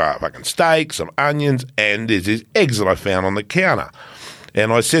dinner. So I fucking steak, some onions, and there's these eggs that I found on the counter.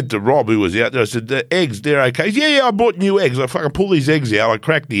 And I said to Rob, who was out there, I said, the eggs, they're okay. He said, yeah, I bought new eggs. I fucking pull these eggs out. I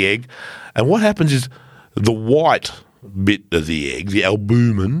crack the egg. And what happens is the white bit of the egg, the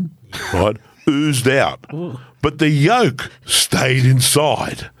albumin, right, oozed out. But the yolk stayed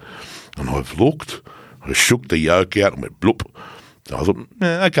inside. And I've looked, I shook the yolk out and went bloop. So I thought,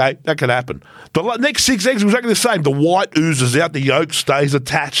 okay, that could happen. The next 6 eggs were exactly the same. The white oozes out, the yolk stays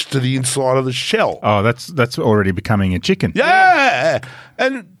attached to the inside of the shell. Oh, that's already becoming a chicken. Yeah.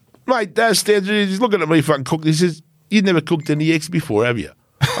 And mate, downstairs, he's looking at me fucking cooking. He says, "You've never cooked any eggs before, have you?"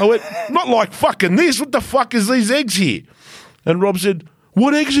 I went, "Not like fucking this. What the fuck is these eggs here?" And Rob said,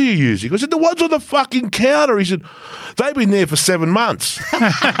 "What eggs are you using?" I said, "The ones on the fucking counter." He said, "They've been there for 7 months."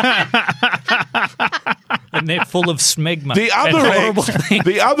 And they're full of smegma. The and other horrible eggs, things.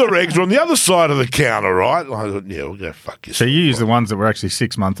 the other eggs are on the other side of the counter, right? And I thought, yeah, we'll go fuck yourself. So you use the ones that were actually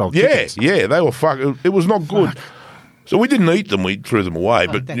 6-month-old Yeah, chickens. yeah, they were fucking. It was not good. So we didn't eat them. We threw them away.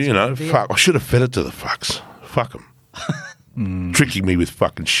 But that's you know, good, yeah. fuck. I should have fed it to the fucks. Fuck them. Tricking me with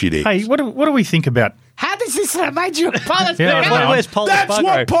fucking shit eggs. Hey, what do we think about? How does this remind you of Paulus? Yeah, I know. Where's Paul That's Espargaro?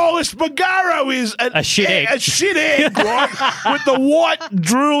 what Pole Espargaro is. A shit egg. A shit egg, right? With the white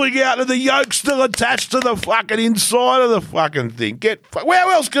drooling out and the yolk still attached to the fucking inside of the fucking thing. Where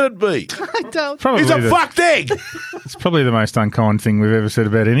else could it be? I don't. Probably It's a fucked egg. It's probably the most unkind thing we've ever said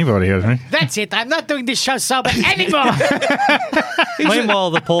about anybody, hasn't it? That's it. I'm not doing this show sober anymore. Meanwhile,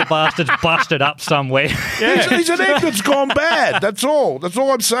 the poor bastard's busted up somewhere. He's an egg that's gone bad. That's all. That's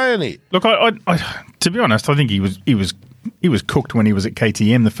all I'm saying here. Look, I to be honest, I think he was cooked when he was at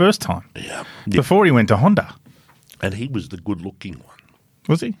KTM the first time. Yeah. Before he went to Honda. And he was the good-looking one.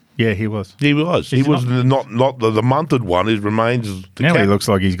 Was he? Yeah, he was. He was. He was not the munted one. He remains as the Now he cat. looks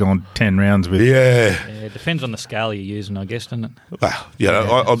like he's gone 10 rounds with. Yeah. Yeah, it depends on the scale you're using, I guess, doesn't it? Well,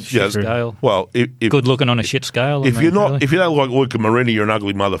 yeah. Scale. Well, if Good looking on a shit scale. if I you're mean, not, really. if you don't like Luca Marini, you're an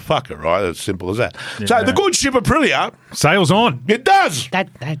ugly motherfucker, right? It's simple as that. So the good ship Aprilia, Sails on. it does. Da,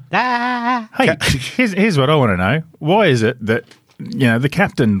 da, da. Hey, here's what I want to know. Why is it that, the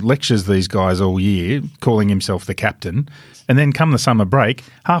captain lectures these guys all year, calling himself the captain, and then come the summer break,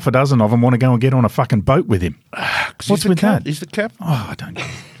 half a dozen of them want to go and get on a fucking boat with him? What's with that? He's the captain. Oh, I don't know.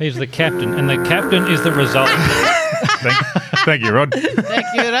 He's the captain, and the captain is the result. Thank you, Rod. Thank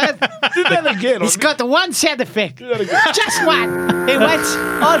you, Rod. Do that again. He's got one sound effect. Just one. He waits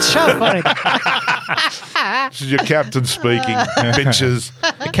all show for it. This is your captain speaking, bitches.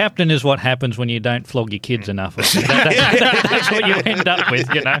 The captain is what happens when you don't flog your kids enough. That's what you end up with,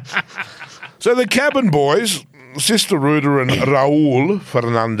 So the cabin boys, Sister Ruda and Raul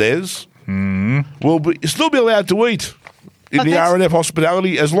Fernandez, will still be allowed to eat in the that's- RNF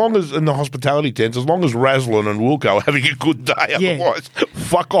hospitality, as long as in the hospitality tents, as long as Raslin and Wilco are having a good day. Yeah. Otherwise,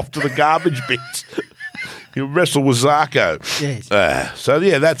 fuck off to the garbage bins. You wrestle with Zarko. Yes. So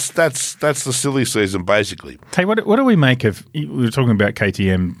yeah, that's the silly season basically. Hey, what do we make of? We were talking about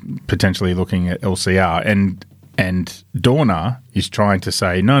KTM potentially looking at LCR, and And Dorna is trying to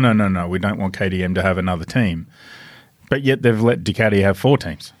say, no, we don't want KTM to have another team. But yet they've let Ducati have 4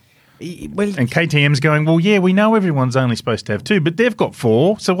 teams. Well, And KTM's going, well, yeah, we know everyone's only supposed to have 2, but they've got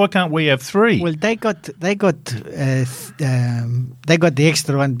 4, so why can't we have 3? well, they got the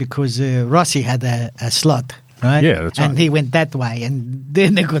extra one because Rossi had a slot, right? Yeah, that's And right. he went that way, and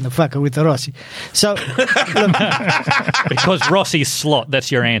then they're going to fuck with Rossi. So, look, Because Rossi's slot,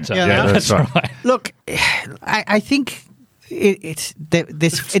 that's your answer. Yeah, that's right. look, I think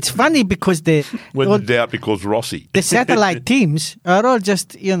it's funny because When all- in doubt, because Rossi. the satellite teams are all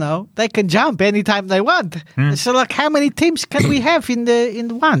just, they can jump anytime they want. So, like, how many teams can we have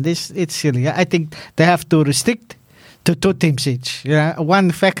in one? It's silly. I think they have to restrict to 2 teams each.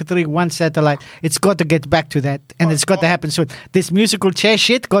 One factory, one satellite. It's got to get back to that, and it's got to happen soon. This musical chair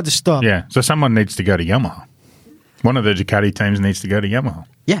shit got to stop. Yeah, so someone needs to go to Yamaha. One of the Ducati teams needs to go to Yamaha.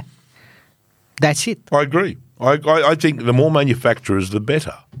 Yeah. That's it. I agree. I think the more manufacturers, the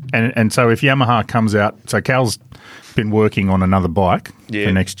better. And so if Yamaha comes out, so Cal's been working on another bike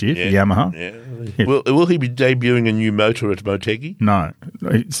for next year, for Yamaha. Yeah. Will he be debuting a new motor at Motegi? No.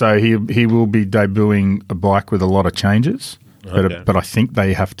 So he will be debuting a bike with a lot of changes, Okay. but I think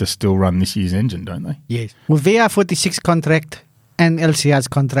they have to still run this year's engine, don't they? Yes. Well, VR46 contract and LCR's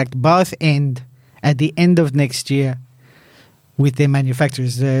contract both end at the end of next year with their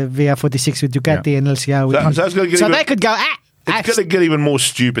manufacturers, VR46 with Ducati and LCR with So it's gonna get so even- they could go, It's going to get even more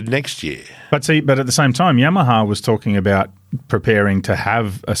stupid next year. But at the same time, Yamaha was talking about preparing to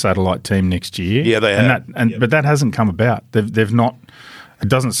have a satellite team next year. Yeah, they have. But that hasn't come about. They've not. It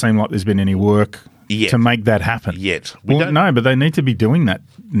doesn't seem like there's been any work Yet. to make that happen. Yet. No, but they need to be doing that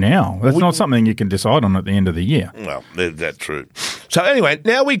now. That's not something you can decide on at the end of the year. Well, that's true. So anyway,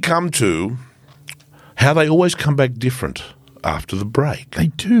 now we come to how they always come back different after the break. They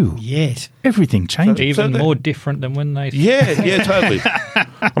do. yes. Everything changes. Even more different than when they... Yeah, totally.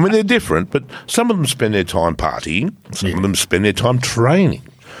 I mean, they're different, but some of them spend their time partying, some of them spend their time training.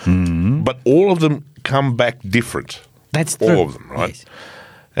 But all of them come back different. That's true. All of them, right? Yes.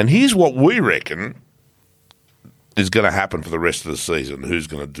 And here's what we reckon is going to happen for the rest of the season. Who's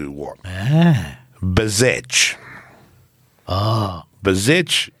going to do what? Bezec.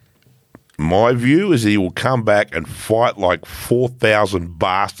 Bezec, my view is he will come back and fight like 4,000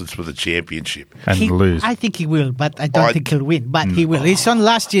 bastards for the championship. And lose. I think he will, but I don't think he'll win. But he will. He's on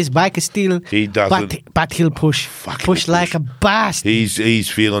last year's bike still. He doesn't. But he'll push. Push like a bastard. He's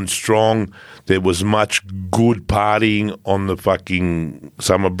feeling strong. There was much good partying on the fucking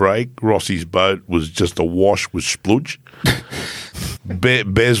summer break. Rossi's boat was just awash with spludge.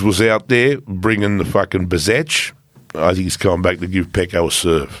 Bez was out there bringing the fucking Bezec. I think he's coming back to give Pecco a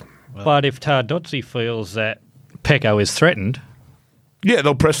serve. But if Tardozzi feels that Pecco is threatened, Yeah,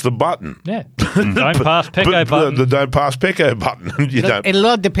 they'll press the button. yeah, don't pass Pecco button. The don't pass Pecco button. You don't. It'll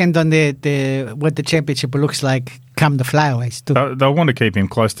all depend on what the championship looks like come the flyaways too. They'll want to keep him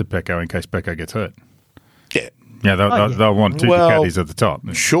close to Pecco in case Pecco gets hurt. Yeah, Yeah, they'll want 2 Well, Ducatis at the top.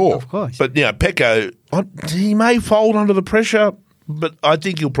 sure. Of course. But, Pecco, he may fold under the pressure, but I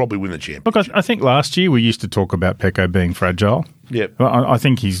think he'll probably win the championship. Look, I think last year we used to talk about Pecco being fragile. Yep. Well, I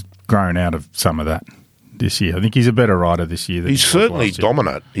think he's grown out of some of that this year. I think he's a better rider this year than He's he was certainly last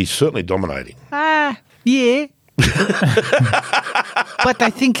year. He's certainly dominating. Yeah. But I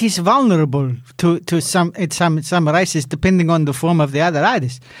think he's vulnerable to some races depending on the form of the other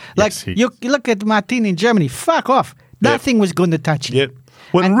riders. Like Yes, you look at Martin in Germany, fuck off. Nothing was going to touch him. Yep.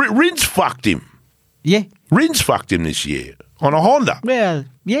 When Rins fucked him. Yeah. Rins fucked him this year on a Honda. Well,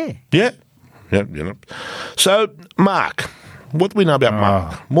 yeah. Yeah. Yeah. So, Mark, what do we know about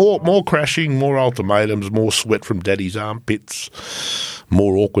Mark? More crashing, more ultimatums, more sweat from daddy's armpits,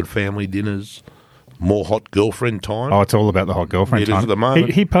 more awkward family dinners, more hot girlfriend time. Oh, it's all about the hot girlfriend It is time. at the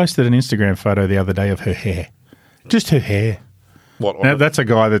moment. He posted an Instagram photo the other day of her hair. Just her hair. What, Now, that's a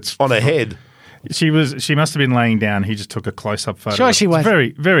guy that's... on her head? She must have been laying down. He just took a close-up photo. Sure she was. It's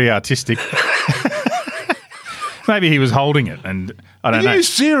very, very artistic. Maybe he was holding it, and I don't Are know. you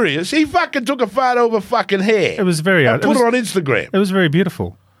serious? He fucking took a photo of her fucking hair. It was very... and put it on Instagram. It was very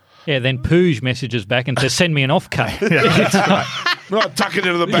beautiful. Yeah, then Pooj messages back and says, "Send me an offcut." Not tuck it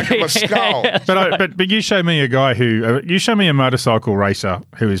into the back of my skull. But you show me a guy who you show me a motorcycle racer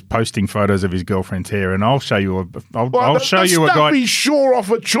who is posting photos of his girlfriend's hair, and I'll show you I'll show you a stuff guy. he's sure off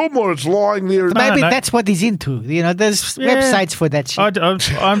a chum or it's lying there. Maybe no. that's what he's into. There's websites for that shit.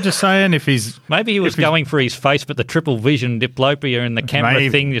 I'm just saying if he's Maybe he was going for his face, but the triple vision diplopia and the camera Maybe.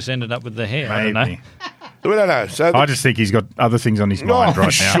 thing just ended up with the hair. I don't know. maybe. We don't know. So I just think he's got other things on his mind right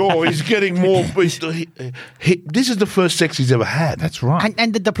now. Sure, he's getting more. This is the first sex he's ever had. That's right.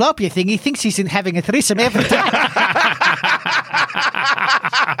 And the diplopia thing, he thinks he's having a threesome every time.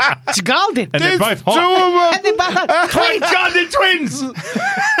 It's golden. And they're both hot. Two of them. And they both are twins. God, they're twins!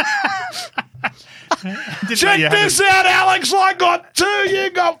 Check this out, Alex. I got 2. You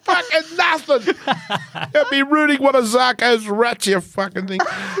got fucking nothing. You'll be rooting one of Zarko's rats, you fucking thing.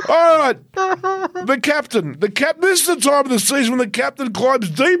 All right. The captain. This is the time of the season when the captain climbs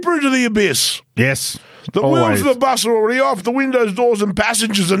deeper into the abyss. Yes. The always. wheels of the bus are already off. The windows, doors, and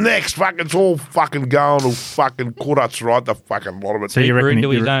passengers are next. Fucking, it's all fucking going. All fucking kurat's right. The fucking lot of it. So you Deeper reckon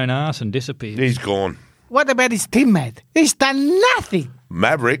into his you own arse and disappeared. He's gone. What about his teammate? He's done nothing.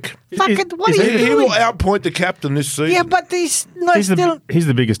 Maverick. Fucking, what are you He doing? will outpoint the captain this season. Yeah, but he's not he's still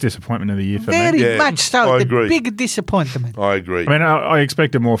the biggest disappointment of the year for very me. Yeah, much so. I The agree. big disappointment. I agree. I mean, I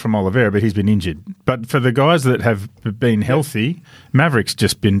expected more from Oliveira, but he's been injured. But for the guys that have been healthy, Maverick's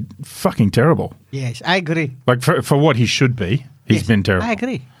just been fucking terrible. Yes, I agree. Like, for what he should be, he's Yes, been terrible. I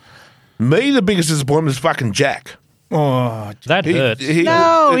agree. Me, the biggest disappointment is fucking Jack. Oh, That hurts.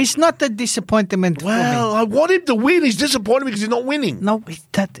 No, he's not a disappointment for Well, me. I want him to win. He's disappointed because he's not winning. No,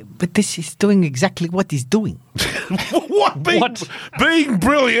 but this is doing exactly what he's doing. What? Being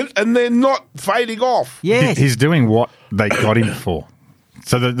brilliant and then not fading off. Yes. He's doing what they got him for.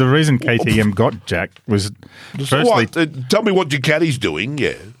 So the reason KTM got Jack was firstly, What? Tell me what Ducati's doing.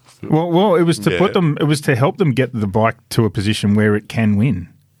 Yeah. well, it was to Yeah. put them, it was to help them get the bike to a position where it can win,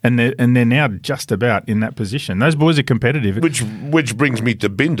 and they're now just about in that position. Those boys are competitive. Which brings me to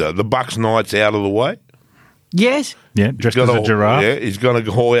Binder. The Bucks Knight's out of the way. Yes. Yeah, dressed as a giraffe. Yeah, he's going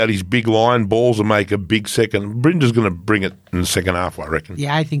to haul out his big lion balls and make a big second. Binder's going to bring it in the second half, I reckon.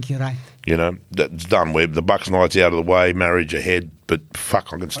 Yeah, I think you're right. You know, that's done. Webb. The Bucks Knight's out of the way. Marriage ahead. But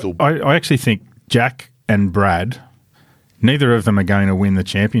fuck, I can still. I actually think Jack and Brad, neither of them are going to win the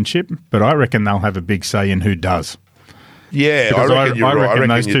championship, but I reckon they'll have a big say in who does. Yeah, Because I reckon you're right. I reckon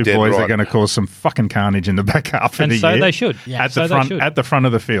those you're two dead boys right. are going to cause some fucking carnage in the back half of And the so year. they should. Yeah. At So the they front, should. at the front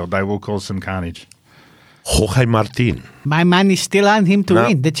of the field, they will cause some carnage. Jorge Martin. My money's still on him to No,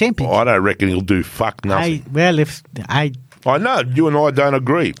 win the championship. I don't reckon he'll do fuck nothing. I know you and I don't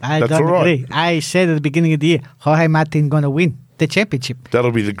agree. I That's don't all right. agree. I said at the beginning of the year, Jorge Martin going to win the championship.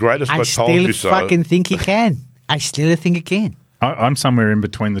 That'll be the greatest. I told still you so. fucking think he can. I still think he can. I'm somewhere in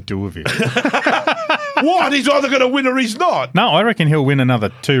between the two of you. What? He's either going to win or he's not. No, I reckon he'll win another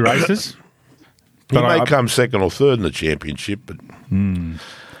 2 races. He But may I- come second or third in the championship, but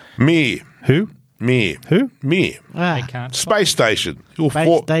me, Who? me, Who? me. Ah, Can't. Space station. He will Space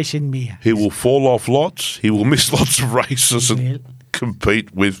fall. Station Mia. He will fall off lots. He will miss lots of races and Well.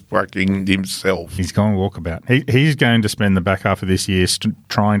 compete with fucking himself. He's going walkabout. He's going to spend the back half of this year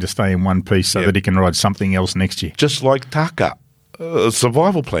trying to stay in one piece so Yeah. that he can ride something else next year. Just like Taka, a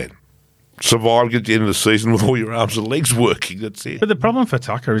survival plan. Survive, get to the end of the season with all your arms and legs working. That's it. But the problem for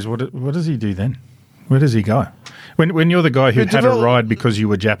Tucker is what does he do then? Where does he go? When you're the guy who He had a develop- ride because you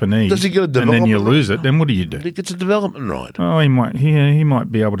were Japanese, Does he get a and then you development lose it, then what do you do? He gets a development ride. Oh, he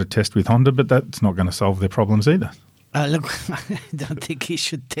might be able to test with Honda, but that's not going to solve their problems either. Look, I don't think he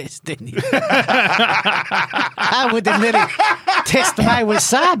should test any. I wouldn't let him test my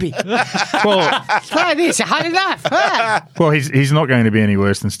wasabi. Well, Try this, hot enough. Ah. he's not going to be any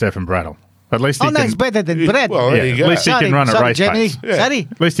worse than Stefan Brattle. At least he Oh, no, can. it's better than bread. Well, Yeah, there you at go. least he Sorry, can run at sorry, race Germany. pace. Yeah. Sorry.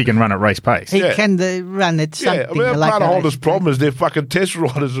 At least he can run at race pace. He Yeah. can run at Yeah, something I mean, like part of a Honda's race. problem is their fucking test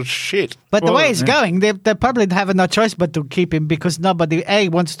riders are shit. But the Well, way it's yeah. going, they probably have no choice but to keep him because nobody A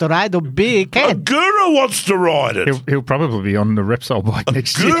wants to ride or B can. Guru wants to ride it. He'll probably be on the Repsol bike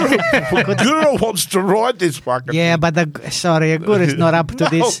next year. Guru wants to ride this fucking Yeah, but sorry, Agura is not up to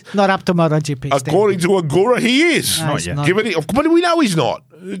this. Not up to MotoGP. standard. According to Agura, he is. No, he's yet. not. But we know he's not.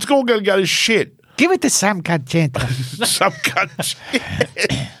 It's all going to go to shit. Give it to Sam Cantenta. Some cunt.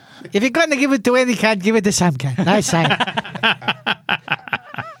 If you're going to give it to any cat, give it to Sam Can. I say it.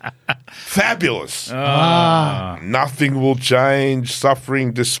 Fabulous. Ah. Nothing will change.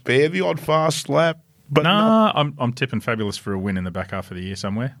 Suffering, despair, the odd fast lap. But No, I'm tipping Fabulous for a win in the back half of the year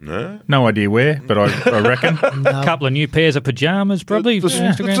somewhere. No. No idea where, but I reckon. A couple of new pairs of pajamas, probably.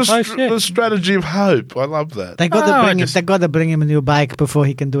 Instagram post, yeah. The strategy of hope. I love that. They got Oh, to bring him. just- They got to bring him a new bike before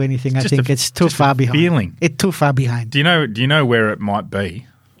he can do anything. I Just think a- it's too just far a behind. feeling. It's too far behind. Do you know where it might be?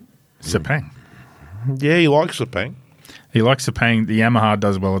 Sepang. Yeah, he likes Sepang. He likes Sepang. The Yamaha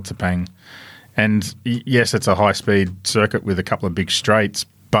does well at Sepang. And yes, it's a high-speed circuit with a couple of big straights,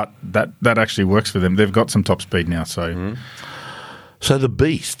 but that actually works for them. They've got some top speed now, so... So the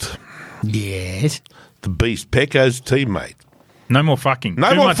Beast. Yes. The Beast. Pecco's teammate. No more fucking.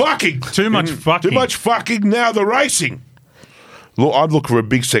 No more fucking. Too much fucking. Too much fucking. Now the racing. Look, I'd look for a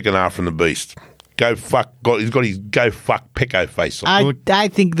big second half from the Beast. Go fuck. He's got his go fuck Pecco face on. I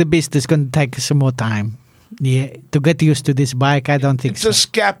think the Beast is going to take some more time. Yeah, to get used to this bike, I don't think It's so. a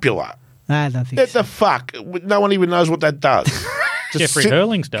scapula. I don't think What so. the fuck? No one even knows what that does. Jeffrey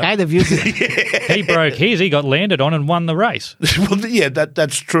Hurling's done. Kind of used it. He broke his. He got landed on and won the race. Well, yeah,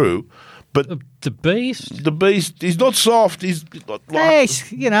 that's true. But The Beast. the Beast, he's not soft. He's not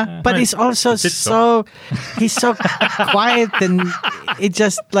Yes, but he's also bit he's so quiet and it's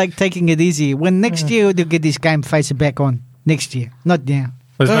just like taking it easy. When next year you get this game face back on next year, not now.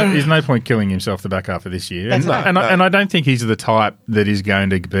 There's no point killing himself the back half of this year. That's right. And I don't think he's the type that is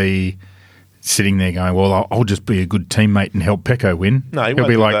going to be sitting there going, well, I'll just be a good teammate and help Pecco win. No, he he'll won't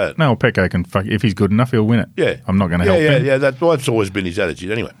be do like, that. no, Pecco can fuck. If he's good enough, he'll win it. Yeah. I'm not going to help him. Yeah, that's always been his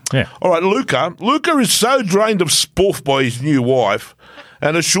attitude anyway. Yeah. All right, Luca. Luca is so drained of spoof by his new wife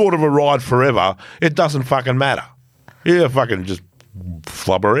and is short of a ride forever, it doesn't fucking matter. He'll fucking just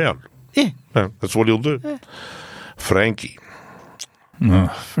flub around. Yeah. Yeah, that's what he'll do. Frankie. Oh,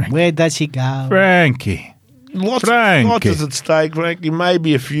 Where does he go? Frankie. Lots Frankie. is at stake, Frankie.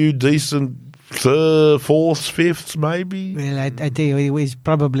 Maybe a few decent third, fourths, fifths, maybe. Well, I tell you, he's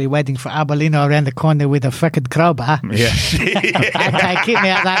probably waiting for Abolino around the corner with a fucking crowbar. Yeah. I take him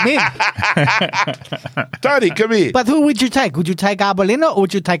out like me. Tony, come here. But who would you take? Would you take Abolino or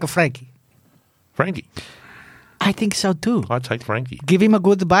would you take a Frankie? Frankie. I think so too. I'd take Frankie. Give him a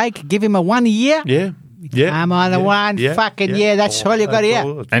good bike. Give him a 1 year. Yeah. Yeah. I'm on a one fucking year. That's all you got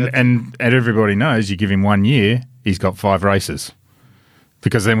here. And everybody knows you give him 1 year, he's got 5 races.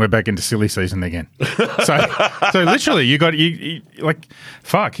 Because then we're back into silly season again. So literally, you like,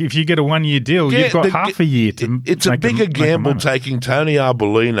 fuck, if you get a 1 year deal, you've got half a year to It's a bigger gamble taking Tony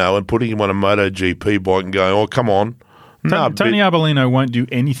Arbolino and putting him on a MotoGP bike and going, oh, come on. Tony Arbolino won't do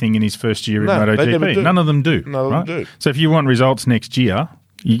anything in his first year in they never MotoGP. do. None of them do. None of them do. So if you want results next year,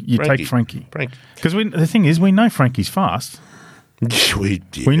 you take Frankie. Because the thing is, we know Frankie's fast.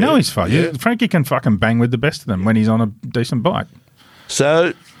 We know he's fast. Yeah. Frankie can fucking bang with the best of them when he's on a decent bike.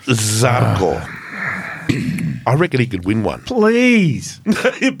 So, Zarko. I reckon he could win one. Please.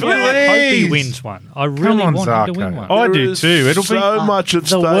 Please. I hope he wins one. I really on, want him to Zarko. win one. I do There is too. It'll so be much at The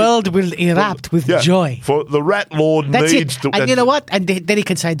stake. world will erupt with joy. For the Rat Lord That's needs it. to. And you know what? And then he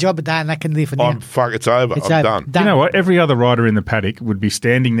can say, job done, I can leave it now. It's over. It's I'm over. done. You know what? Every other rider in the paddock would be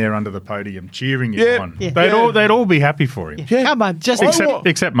standing there under the podium cheering him Yeah. on. Yeah. They'd all be happy for him. Yeah. Come on, just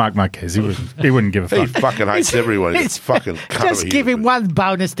Except Mark Marquez. He wouldn't give a He fuck. fucking hates everyone. He's fucking cunt just of a give him human. one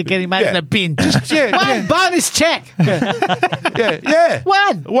bonus to get him out Yeah. of the bin. Yeah, One yeah. bonus check. Yeah.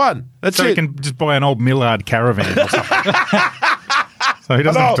 One. That's So it. he can just buy an old Millard caravan or something. So he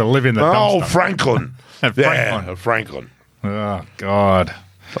doesn't have to live in the Oh, dumpster. Franklin. Franklin. Yeah, Franklin. Oh, God.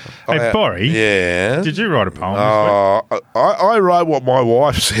 Hey, Borry, Yeah. did you write a poem this week? I wrote what my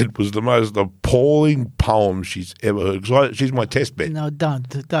wife said was the most appalling poem she's ever heard. 'Cause she's my test bet. No, don't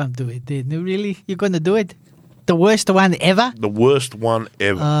do it. Really? You're going to do it? The worst one ever? The worst one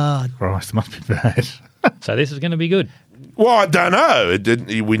ever. Christ, it must be bad. So this is going to be good. Well, I don't know.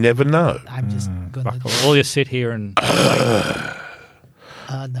 We never know. I'm just going to... We'll just sit here and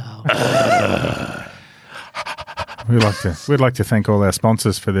Oh, no. We'd like to thank all our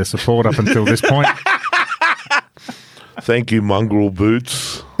sponsors for their support up until this point. Thank you, Mongrel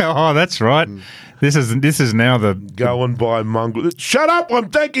Boots. Oh, that's right. This is now the. Go and buy Mongrel. Shut up! I'm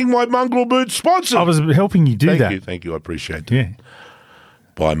thanking my Mongrel Boots sponsor. I was helping you do that. Thank you. I appreciate that. Yeah.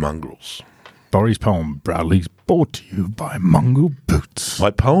 Buy Mongrels. Borry's poem proudly brought to you by Mongrel Boots. My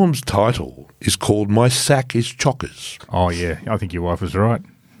poem's title is called "My Sack is Chockers." Oh yeah, I think your wife was right.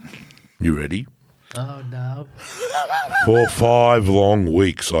 You ready? Oh, no. For 5 long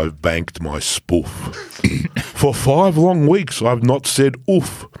weeks I've banked my spoof. For 5 long weeks I've not said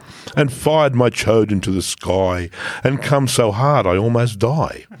oof, and fired my chode into the sky, and come so hard I almost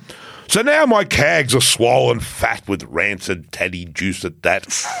die. So now my cags are swollen fat with rancid taddy juice at that.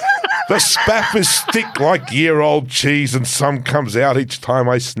 The spaffers stick like year-old cheese, and some comes out each time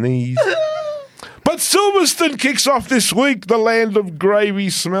I sneeze. But Silverstone kicks off this week. The land of gravy,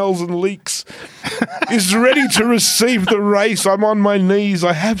 smells and leaks is ready to receive the race. I'm on my knees.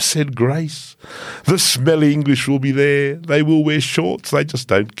 I have said grace. The smelly English will be there. They will wear shorts. They just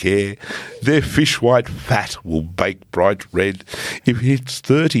don't care. Their fish white fat will bake bright red. If it's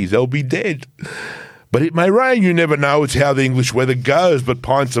 30, they'll be dead. But it may rain, you never know. It's how the English weather goes. But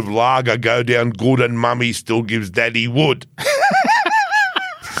pints of lager go down good, and mummy still gives daddy wood.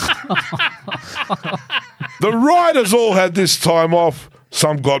 The riders all had this time off.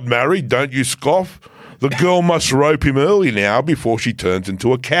 Some got married, don't you scoff. The girl must rope him early now before she turns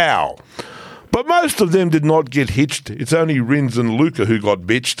into a cow. But most of them did not get hitched. It's only Rins and Luca who got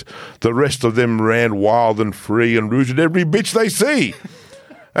bitched. The rest of them ran wild and free and rooted every bitch they see.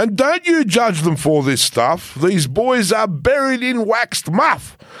 And don't you judge them for this stuff. These boys are buried in waxed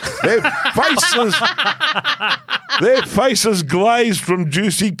muff. Their faces glazed from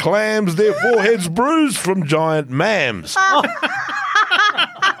juicy clams, their foreheads bruised from giant mams.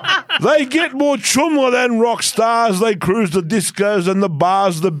 They get more chumla than rock stars. They cruise the discos and the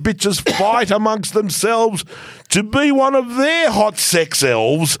bars. The bitches fight amongst themselves to be one of their hot sex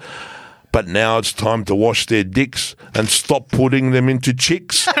elves. But now it's time to wash their dicks and stop putting them into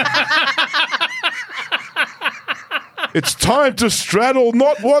chicks. It's time to straddle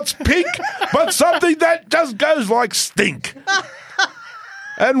not what's pink, but something that just goes like stink.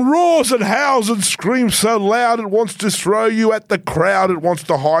 And roars and howls and screams so loud it wants to throw you at the crowd. It wants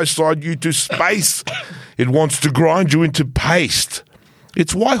to high-side you to space. It wants to grind you into paste.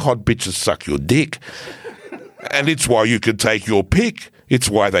 It's why hot bitches suck your dick. And it's why you can take your pick. It's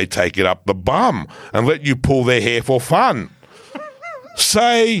why they take it up the bum and let you pull their hair for fun.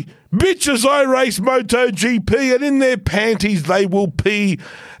 Say, bitches, I race Moto GP, and in their panties they will pee,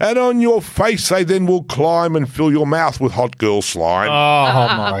 and on your face they then will climb and fill your mouth with hot girl slime.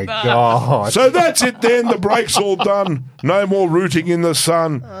 Oh, my God. So that's it then, the break's all done. No more rooting in the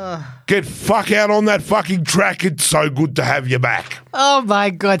sun. Get fuck out on that fucking track. It's so good to have you back. Oh, my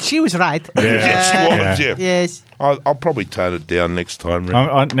God. She was right. Yes, was, yeah. Yes. I'll probably tone it down next time.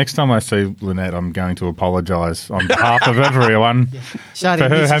 Rick. Next time I see Lynette, I'm going to apologise on behalf of everyone Sorry, for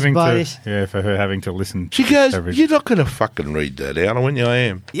her Mrs. having Boris. for her having to listen. She goes, every- you're not going to fucking read that out. I went, yeah, I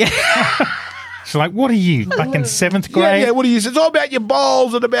am. She's like, what are you, fucking seventh Yeah, grade? yeah, what do you say? It's all about your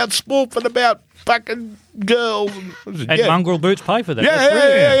balls and about sport and about fucking girls. I said, And yeah. mongrel boots pay for that. Yeah, That's yeah,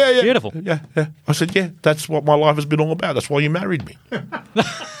 brilliant. yeah. Beautiful. Yeah. I said, yeah, that's what my life has been all about. That's why you married me.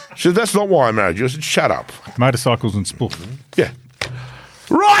 She said, that's not why I married you. I said, shut up. Motorcycles and sport. Yeah.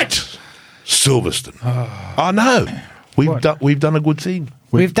 Right. Silverstone. I know. We've done a good thing.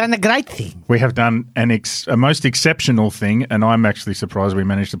 We've done a great thing. We have done a most exceptional thing, and I'm actually surprised we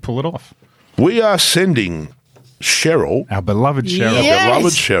managed to pull it off. We are sending Cheryl, Our beloved Cheryl. Yeah. our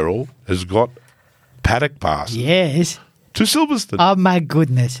beloved Yes. Cheryl, has got paddock passes Yes. to Silverstone. Oh, my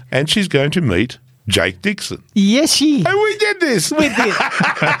goodness. And she's going to meet Jake Dixon. Yes, she. And we did this. We did.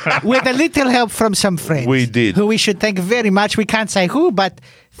 With a little help from some friends. We did. Who we should thank very much. We can't say who, but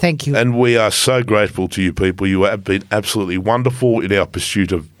thank you. And we are so grateful to you people. You have been absolutely wonderful in our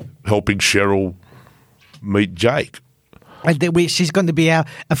pursuit of helping Cheryl meet Jake. She's going to be our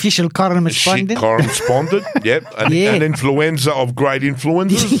official correspondent. Correspondent, yep. An influencer of great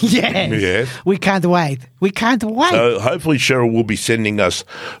influencers. Yes. Yes. We can't wait. We can't wait. So hopefully Cheryl will be sending us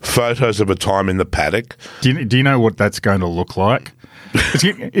photos of a time in the paddock. Do you know what that's going to look like?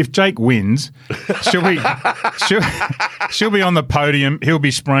 If Jake wins, she'll be on the podium. He'll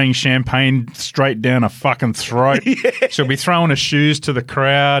be spraying champagne straight down her fucking throat. Yeah. She'll be throwing her shoes to the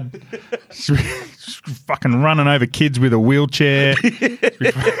crowd. She'll be fucking running over kids with a wheelchair.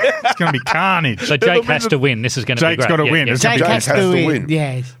 It's going to be carnage. So Jake has to win. This is going to be Jake's great. got to win. Yeah. It's Jake gonna be has Jake has to to win. win.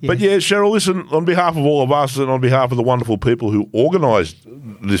 Yes. But yeah, Cheryl, listen, on behalf of all of us and on behalf of the wonderful people who organised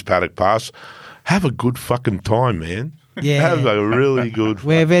this paddock pass, have a good fucking time, man. Yeah. Have a really good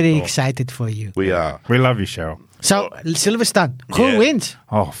We're fucking very time. excited for you. We are. We love you, Cheryl. So, Silverstone, who Yeah. wins?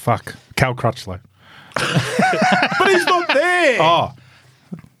 Oh, fuck. Cal Crutchlow. But he's not there. Oh.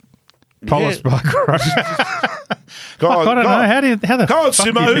 Polis by Crutchlow. God, I don't know. How the Come on, fuck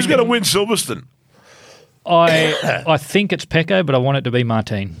do Simo, you who's think going to win Silverstone? I think it's Pecco, but I want it to be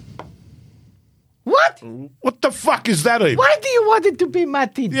Martin. What? What the fuck is that even? Why do you want it to be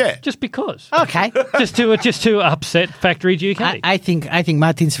Martin? Yeah. Just because. Okay. just to upset Factory GK. I think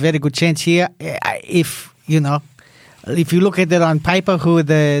Martin's very good chance here. If you look at it on paper, who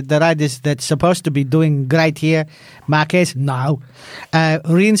the riders that's supposed to be doing great here, Marquez, no,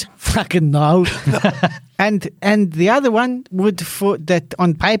 Rins, fucking no, and the other one that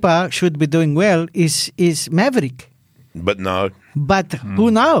on paper should be doing well is Maverick, But no. but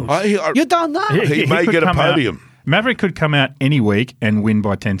who knows? You don't know. He may could get a come out- podium. Maverick could come out any week and win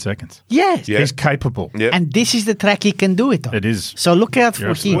by 10 seconds. Yes. Yeah. He's capable. Yep. And this is the track he can do it on. It is. So look out for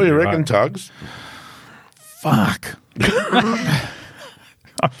You're him. What do you reckon, Right. Tugs? Fuck.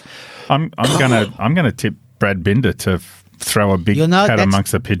 I'm gonna tip Brad Binder to throw a big You know, cat that's-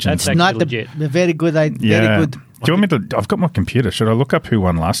 amongst the pigeons. That's Not legit. a very good idea. yeah. Very good. Do you want me to? I've got my computer. Should I look up who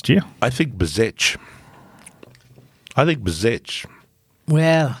won last year? I think Bezech.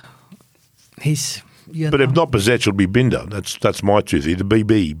 But if not Bezzecchi, it'll be Binder. That's my two theory. The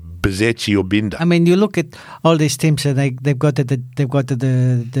BB, Bezzecchi or Binder. I mean, you look at all these teams, and they've got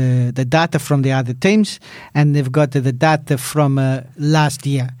the data from the other teams, and they've got the data from last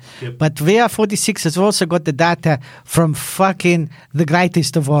year. Yep. But VR46 has also got the data from fucking the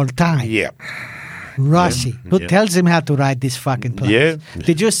greatest of all time. Yeah. Rossi, who tells him how to ride this fucking place. Yeah.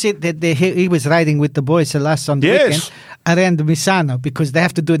 Did you see that he was riding with the boys last on the weekend around Misano, because they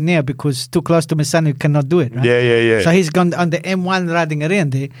have to do it now because too close to Misano you cannot do it, right? Yeah. So he's gone on the M1 riding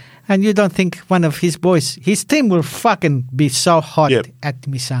around there, and you don't think one of his boys, his team will fucking be so hot at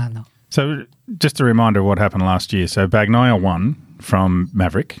Misano. So just a reminder of what happened last year. So Bagnaia won from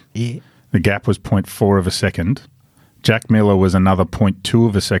Maverick. Yeah. The gap was 0.4 of a second. Jack Miller was another 0.2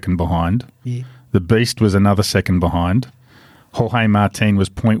 of a second behind. Yeah. The Beast was another second behind. Jorge Martin was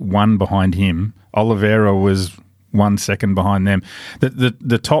 0.1 behind him. Oliveira was 1 second behind them.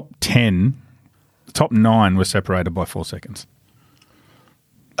 The top 10, the top 9 were separated by 4 seconds.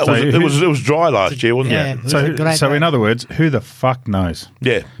 It was dry last year, wasn't it? So in other words, who the fuck knows?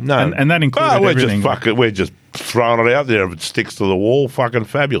 Yeah, no. And that included everything. We're just throwing it out there. If it sticks to the wall, fucking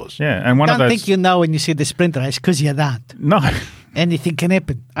fabulous. Yeah, and one of those... Don't think you know when you see the sprint race, because you don't. No. Anything can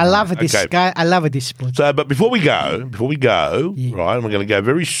happen. I love this guy. I love this sport. So, but before we go, right, and we're going to go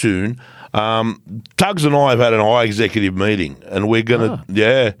very soon. Tugs and I have had an high executive meeting, and we're going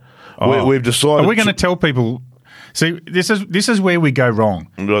to, we've decided. Are we going to tell people? See, this is where we go wrong.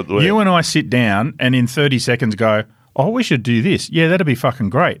 You and I sit down, and in 30 seconds go, oh, we should do this. Yeah, that'd be fucking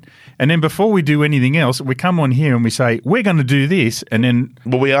great. And then before we do anything else, we come on here and we say, we're going to do this. And then...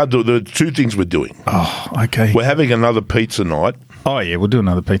 Well, we are doing... There are two things we're doing. Oh, okay. We're having another pizza night. Oh, yeah, we'll do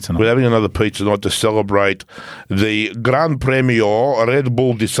another pizza night. We're having another pizza night to celebrate the Gran Premio Red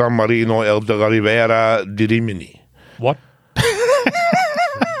Bull di San Marino El de Rivera di Rimini. What?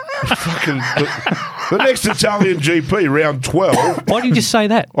 Fucking... The next Italian GP, round 12. Why did you just say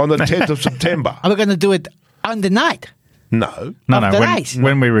that? On the 10th of September. Are we going to do it on the night? No.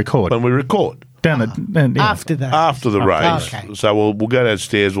 When we record. When we record. After that. After the race. Okay. So we'll go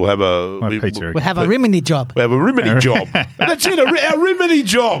downstairs, we'll have a Rimini job. We have a Rimini job. That's it, our Rimini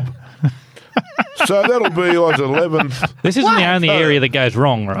job. So that'll be on the 11th. This isn't the only area that goes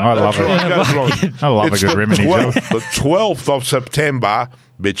wrong, right? I love it. I love a good Rimini job. The 12th of September,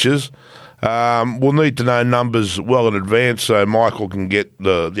 bitches. We'll need to know numbers well in advance so Michael can get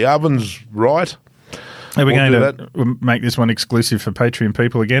the ovens right. Are we going to make this one exclusive for Patreon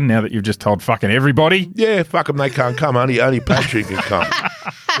people again now that you've just told fucking everybody? Yeah, fuck them, they can't come. Only Patreon can come.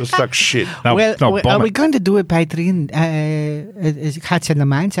 Just suck shit. Are we going to do a Patreon Hearts and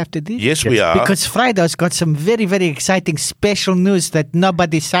Minds after this? Yes, we are. Because Friday's got some very, very exciting special news that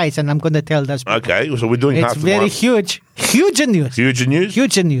nobody says, and I'm going to tell those people. Okay, so we're doing It's very huge. Huge news. Huge news?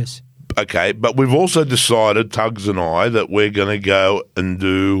 Huge news. Okay, but we've also decided, Tugs and I, that we're going to go and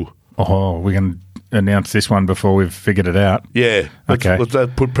do... Oh, we're going to announce this one before we've figured it out. Yeah. Okay. Let's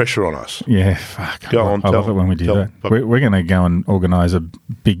put pressure on us. Yeah, fuck. Go on. I love it when we do that. We're going to go and organise a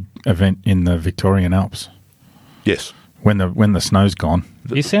big event in the Victorian Alps. Yes. When the snow's gone.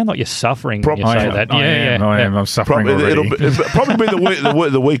 You sound like you're suffering when you say that. I am. I'm suffering already. It'll probably be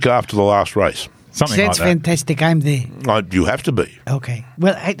the week after the last race. Something Sounds like that. fantastic. I'm there. You have to be. Okay.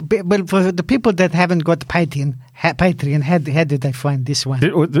 Well, for the people that haven't got Patreon, how did they find this one?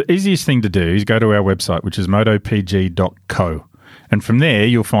 The easiest thing to do is go to our website, which is motopg.co. And from there,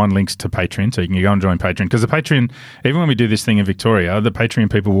 you'll find links to Patreon, so you can go and join Patreon. Because the Patreon, even when we do this thing in Victoria, the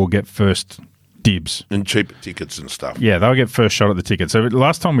Patreon people will get first dibs. And cheaper tickets and stuff. Yeah, they'll get first shot at the ticket. So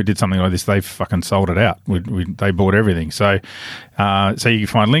last time we did something like this, they fucking sold it out. They bought everything. So so you can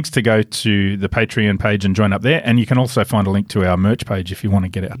find links to go to the Patreon page and join up there. And you can also find a link to our merch page if you want to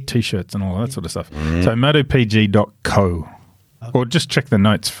get our T-shirts and all that sort of stuff. So motopg.co. Okay. Or just check the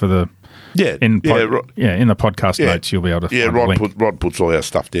notes for the... in the podcast notes, you'll be able to find a link. Rod puts all our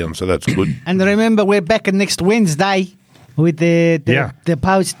stuff down, so that's good. And remember, we're back next Wednesday with the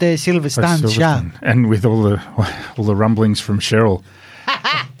post Silverstone show, and with all the rumblings from Cheryl.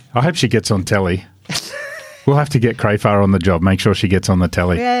 I hope she gets on telly. We'll have to get Crayfar on the job. Make sure she gets on the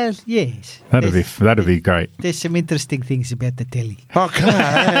telly. Well, yes, that'd be great. There's some interesting things about the telly. Okay.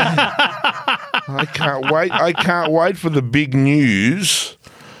 I can't wait. I can't wait for the big news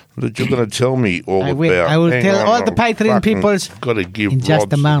that you're going to tell me all about. I will tell all the Patreon people. Got to give in just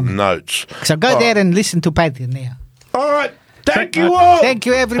Rod a moment. some notes. So go there and listen to Patreon now. All right. Thank you all. Thank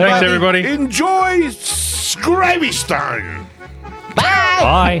you, everybody. Thanks, everybody. Enjoy Gravy Stone.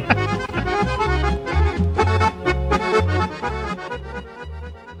 Bye. Bye.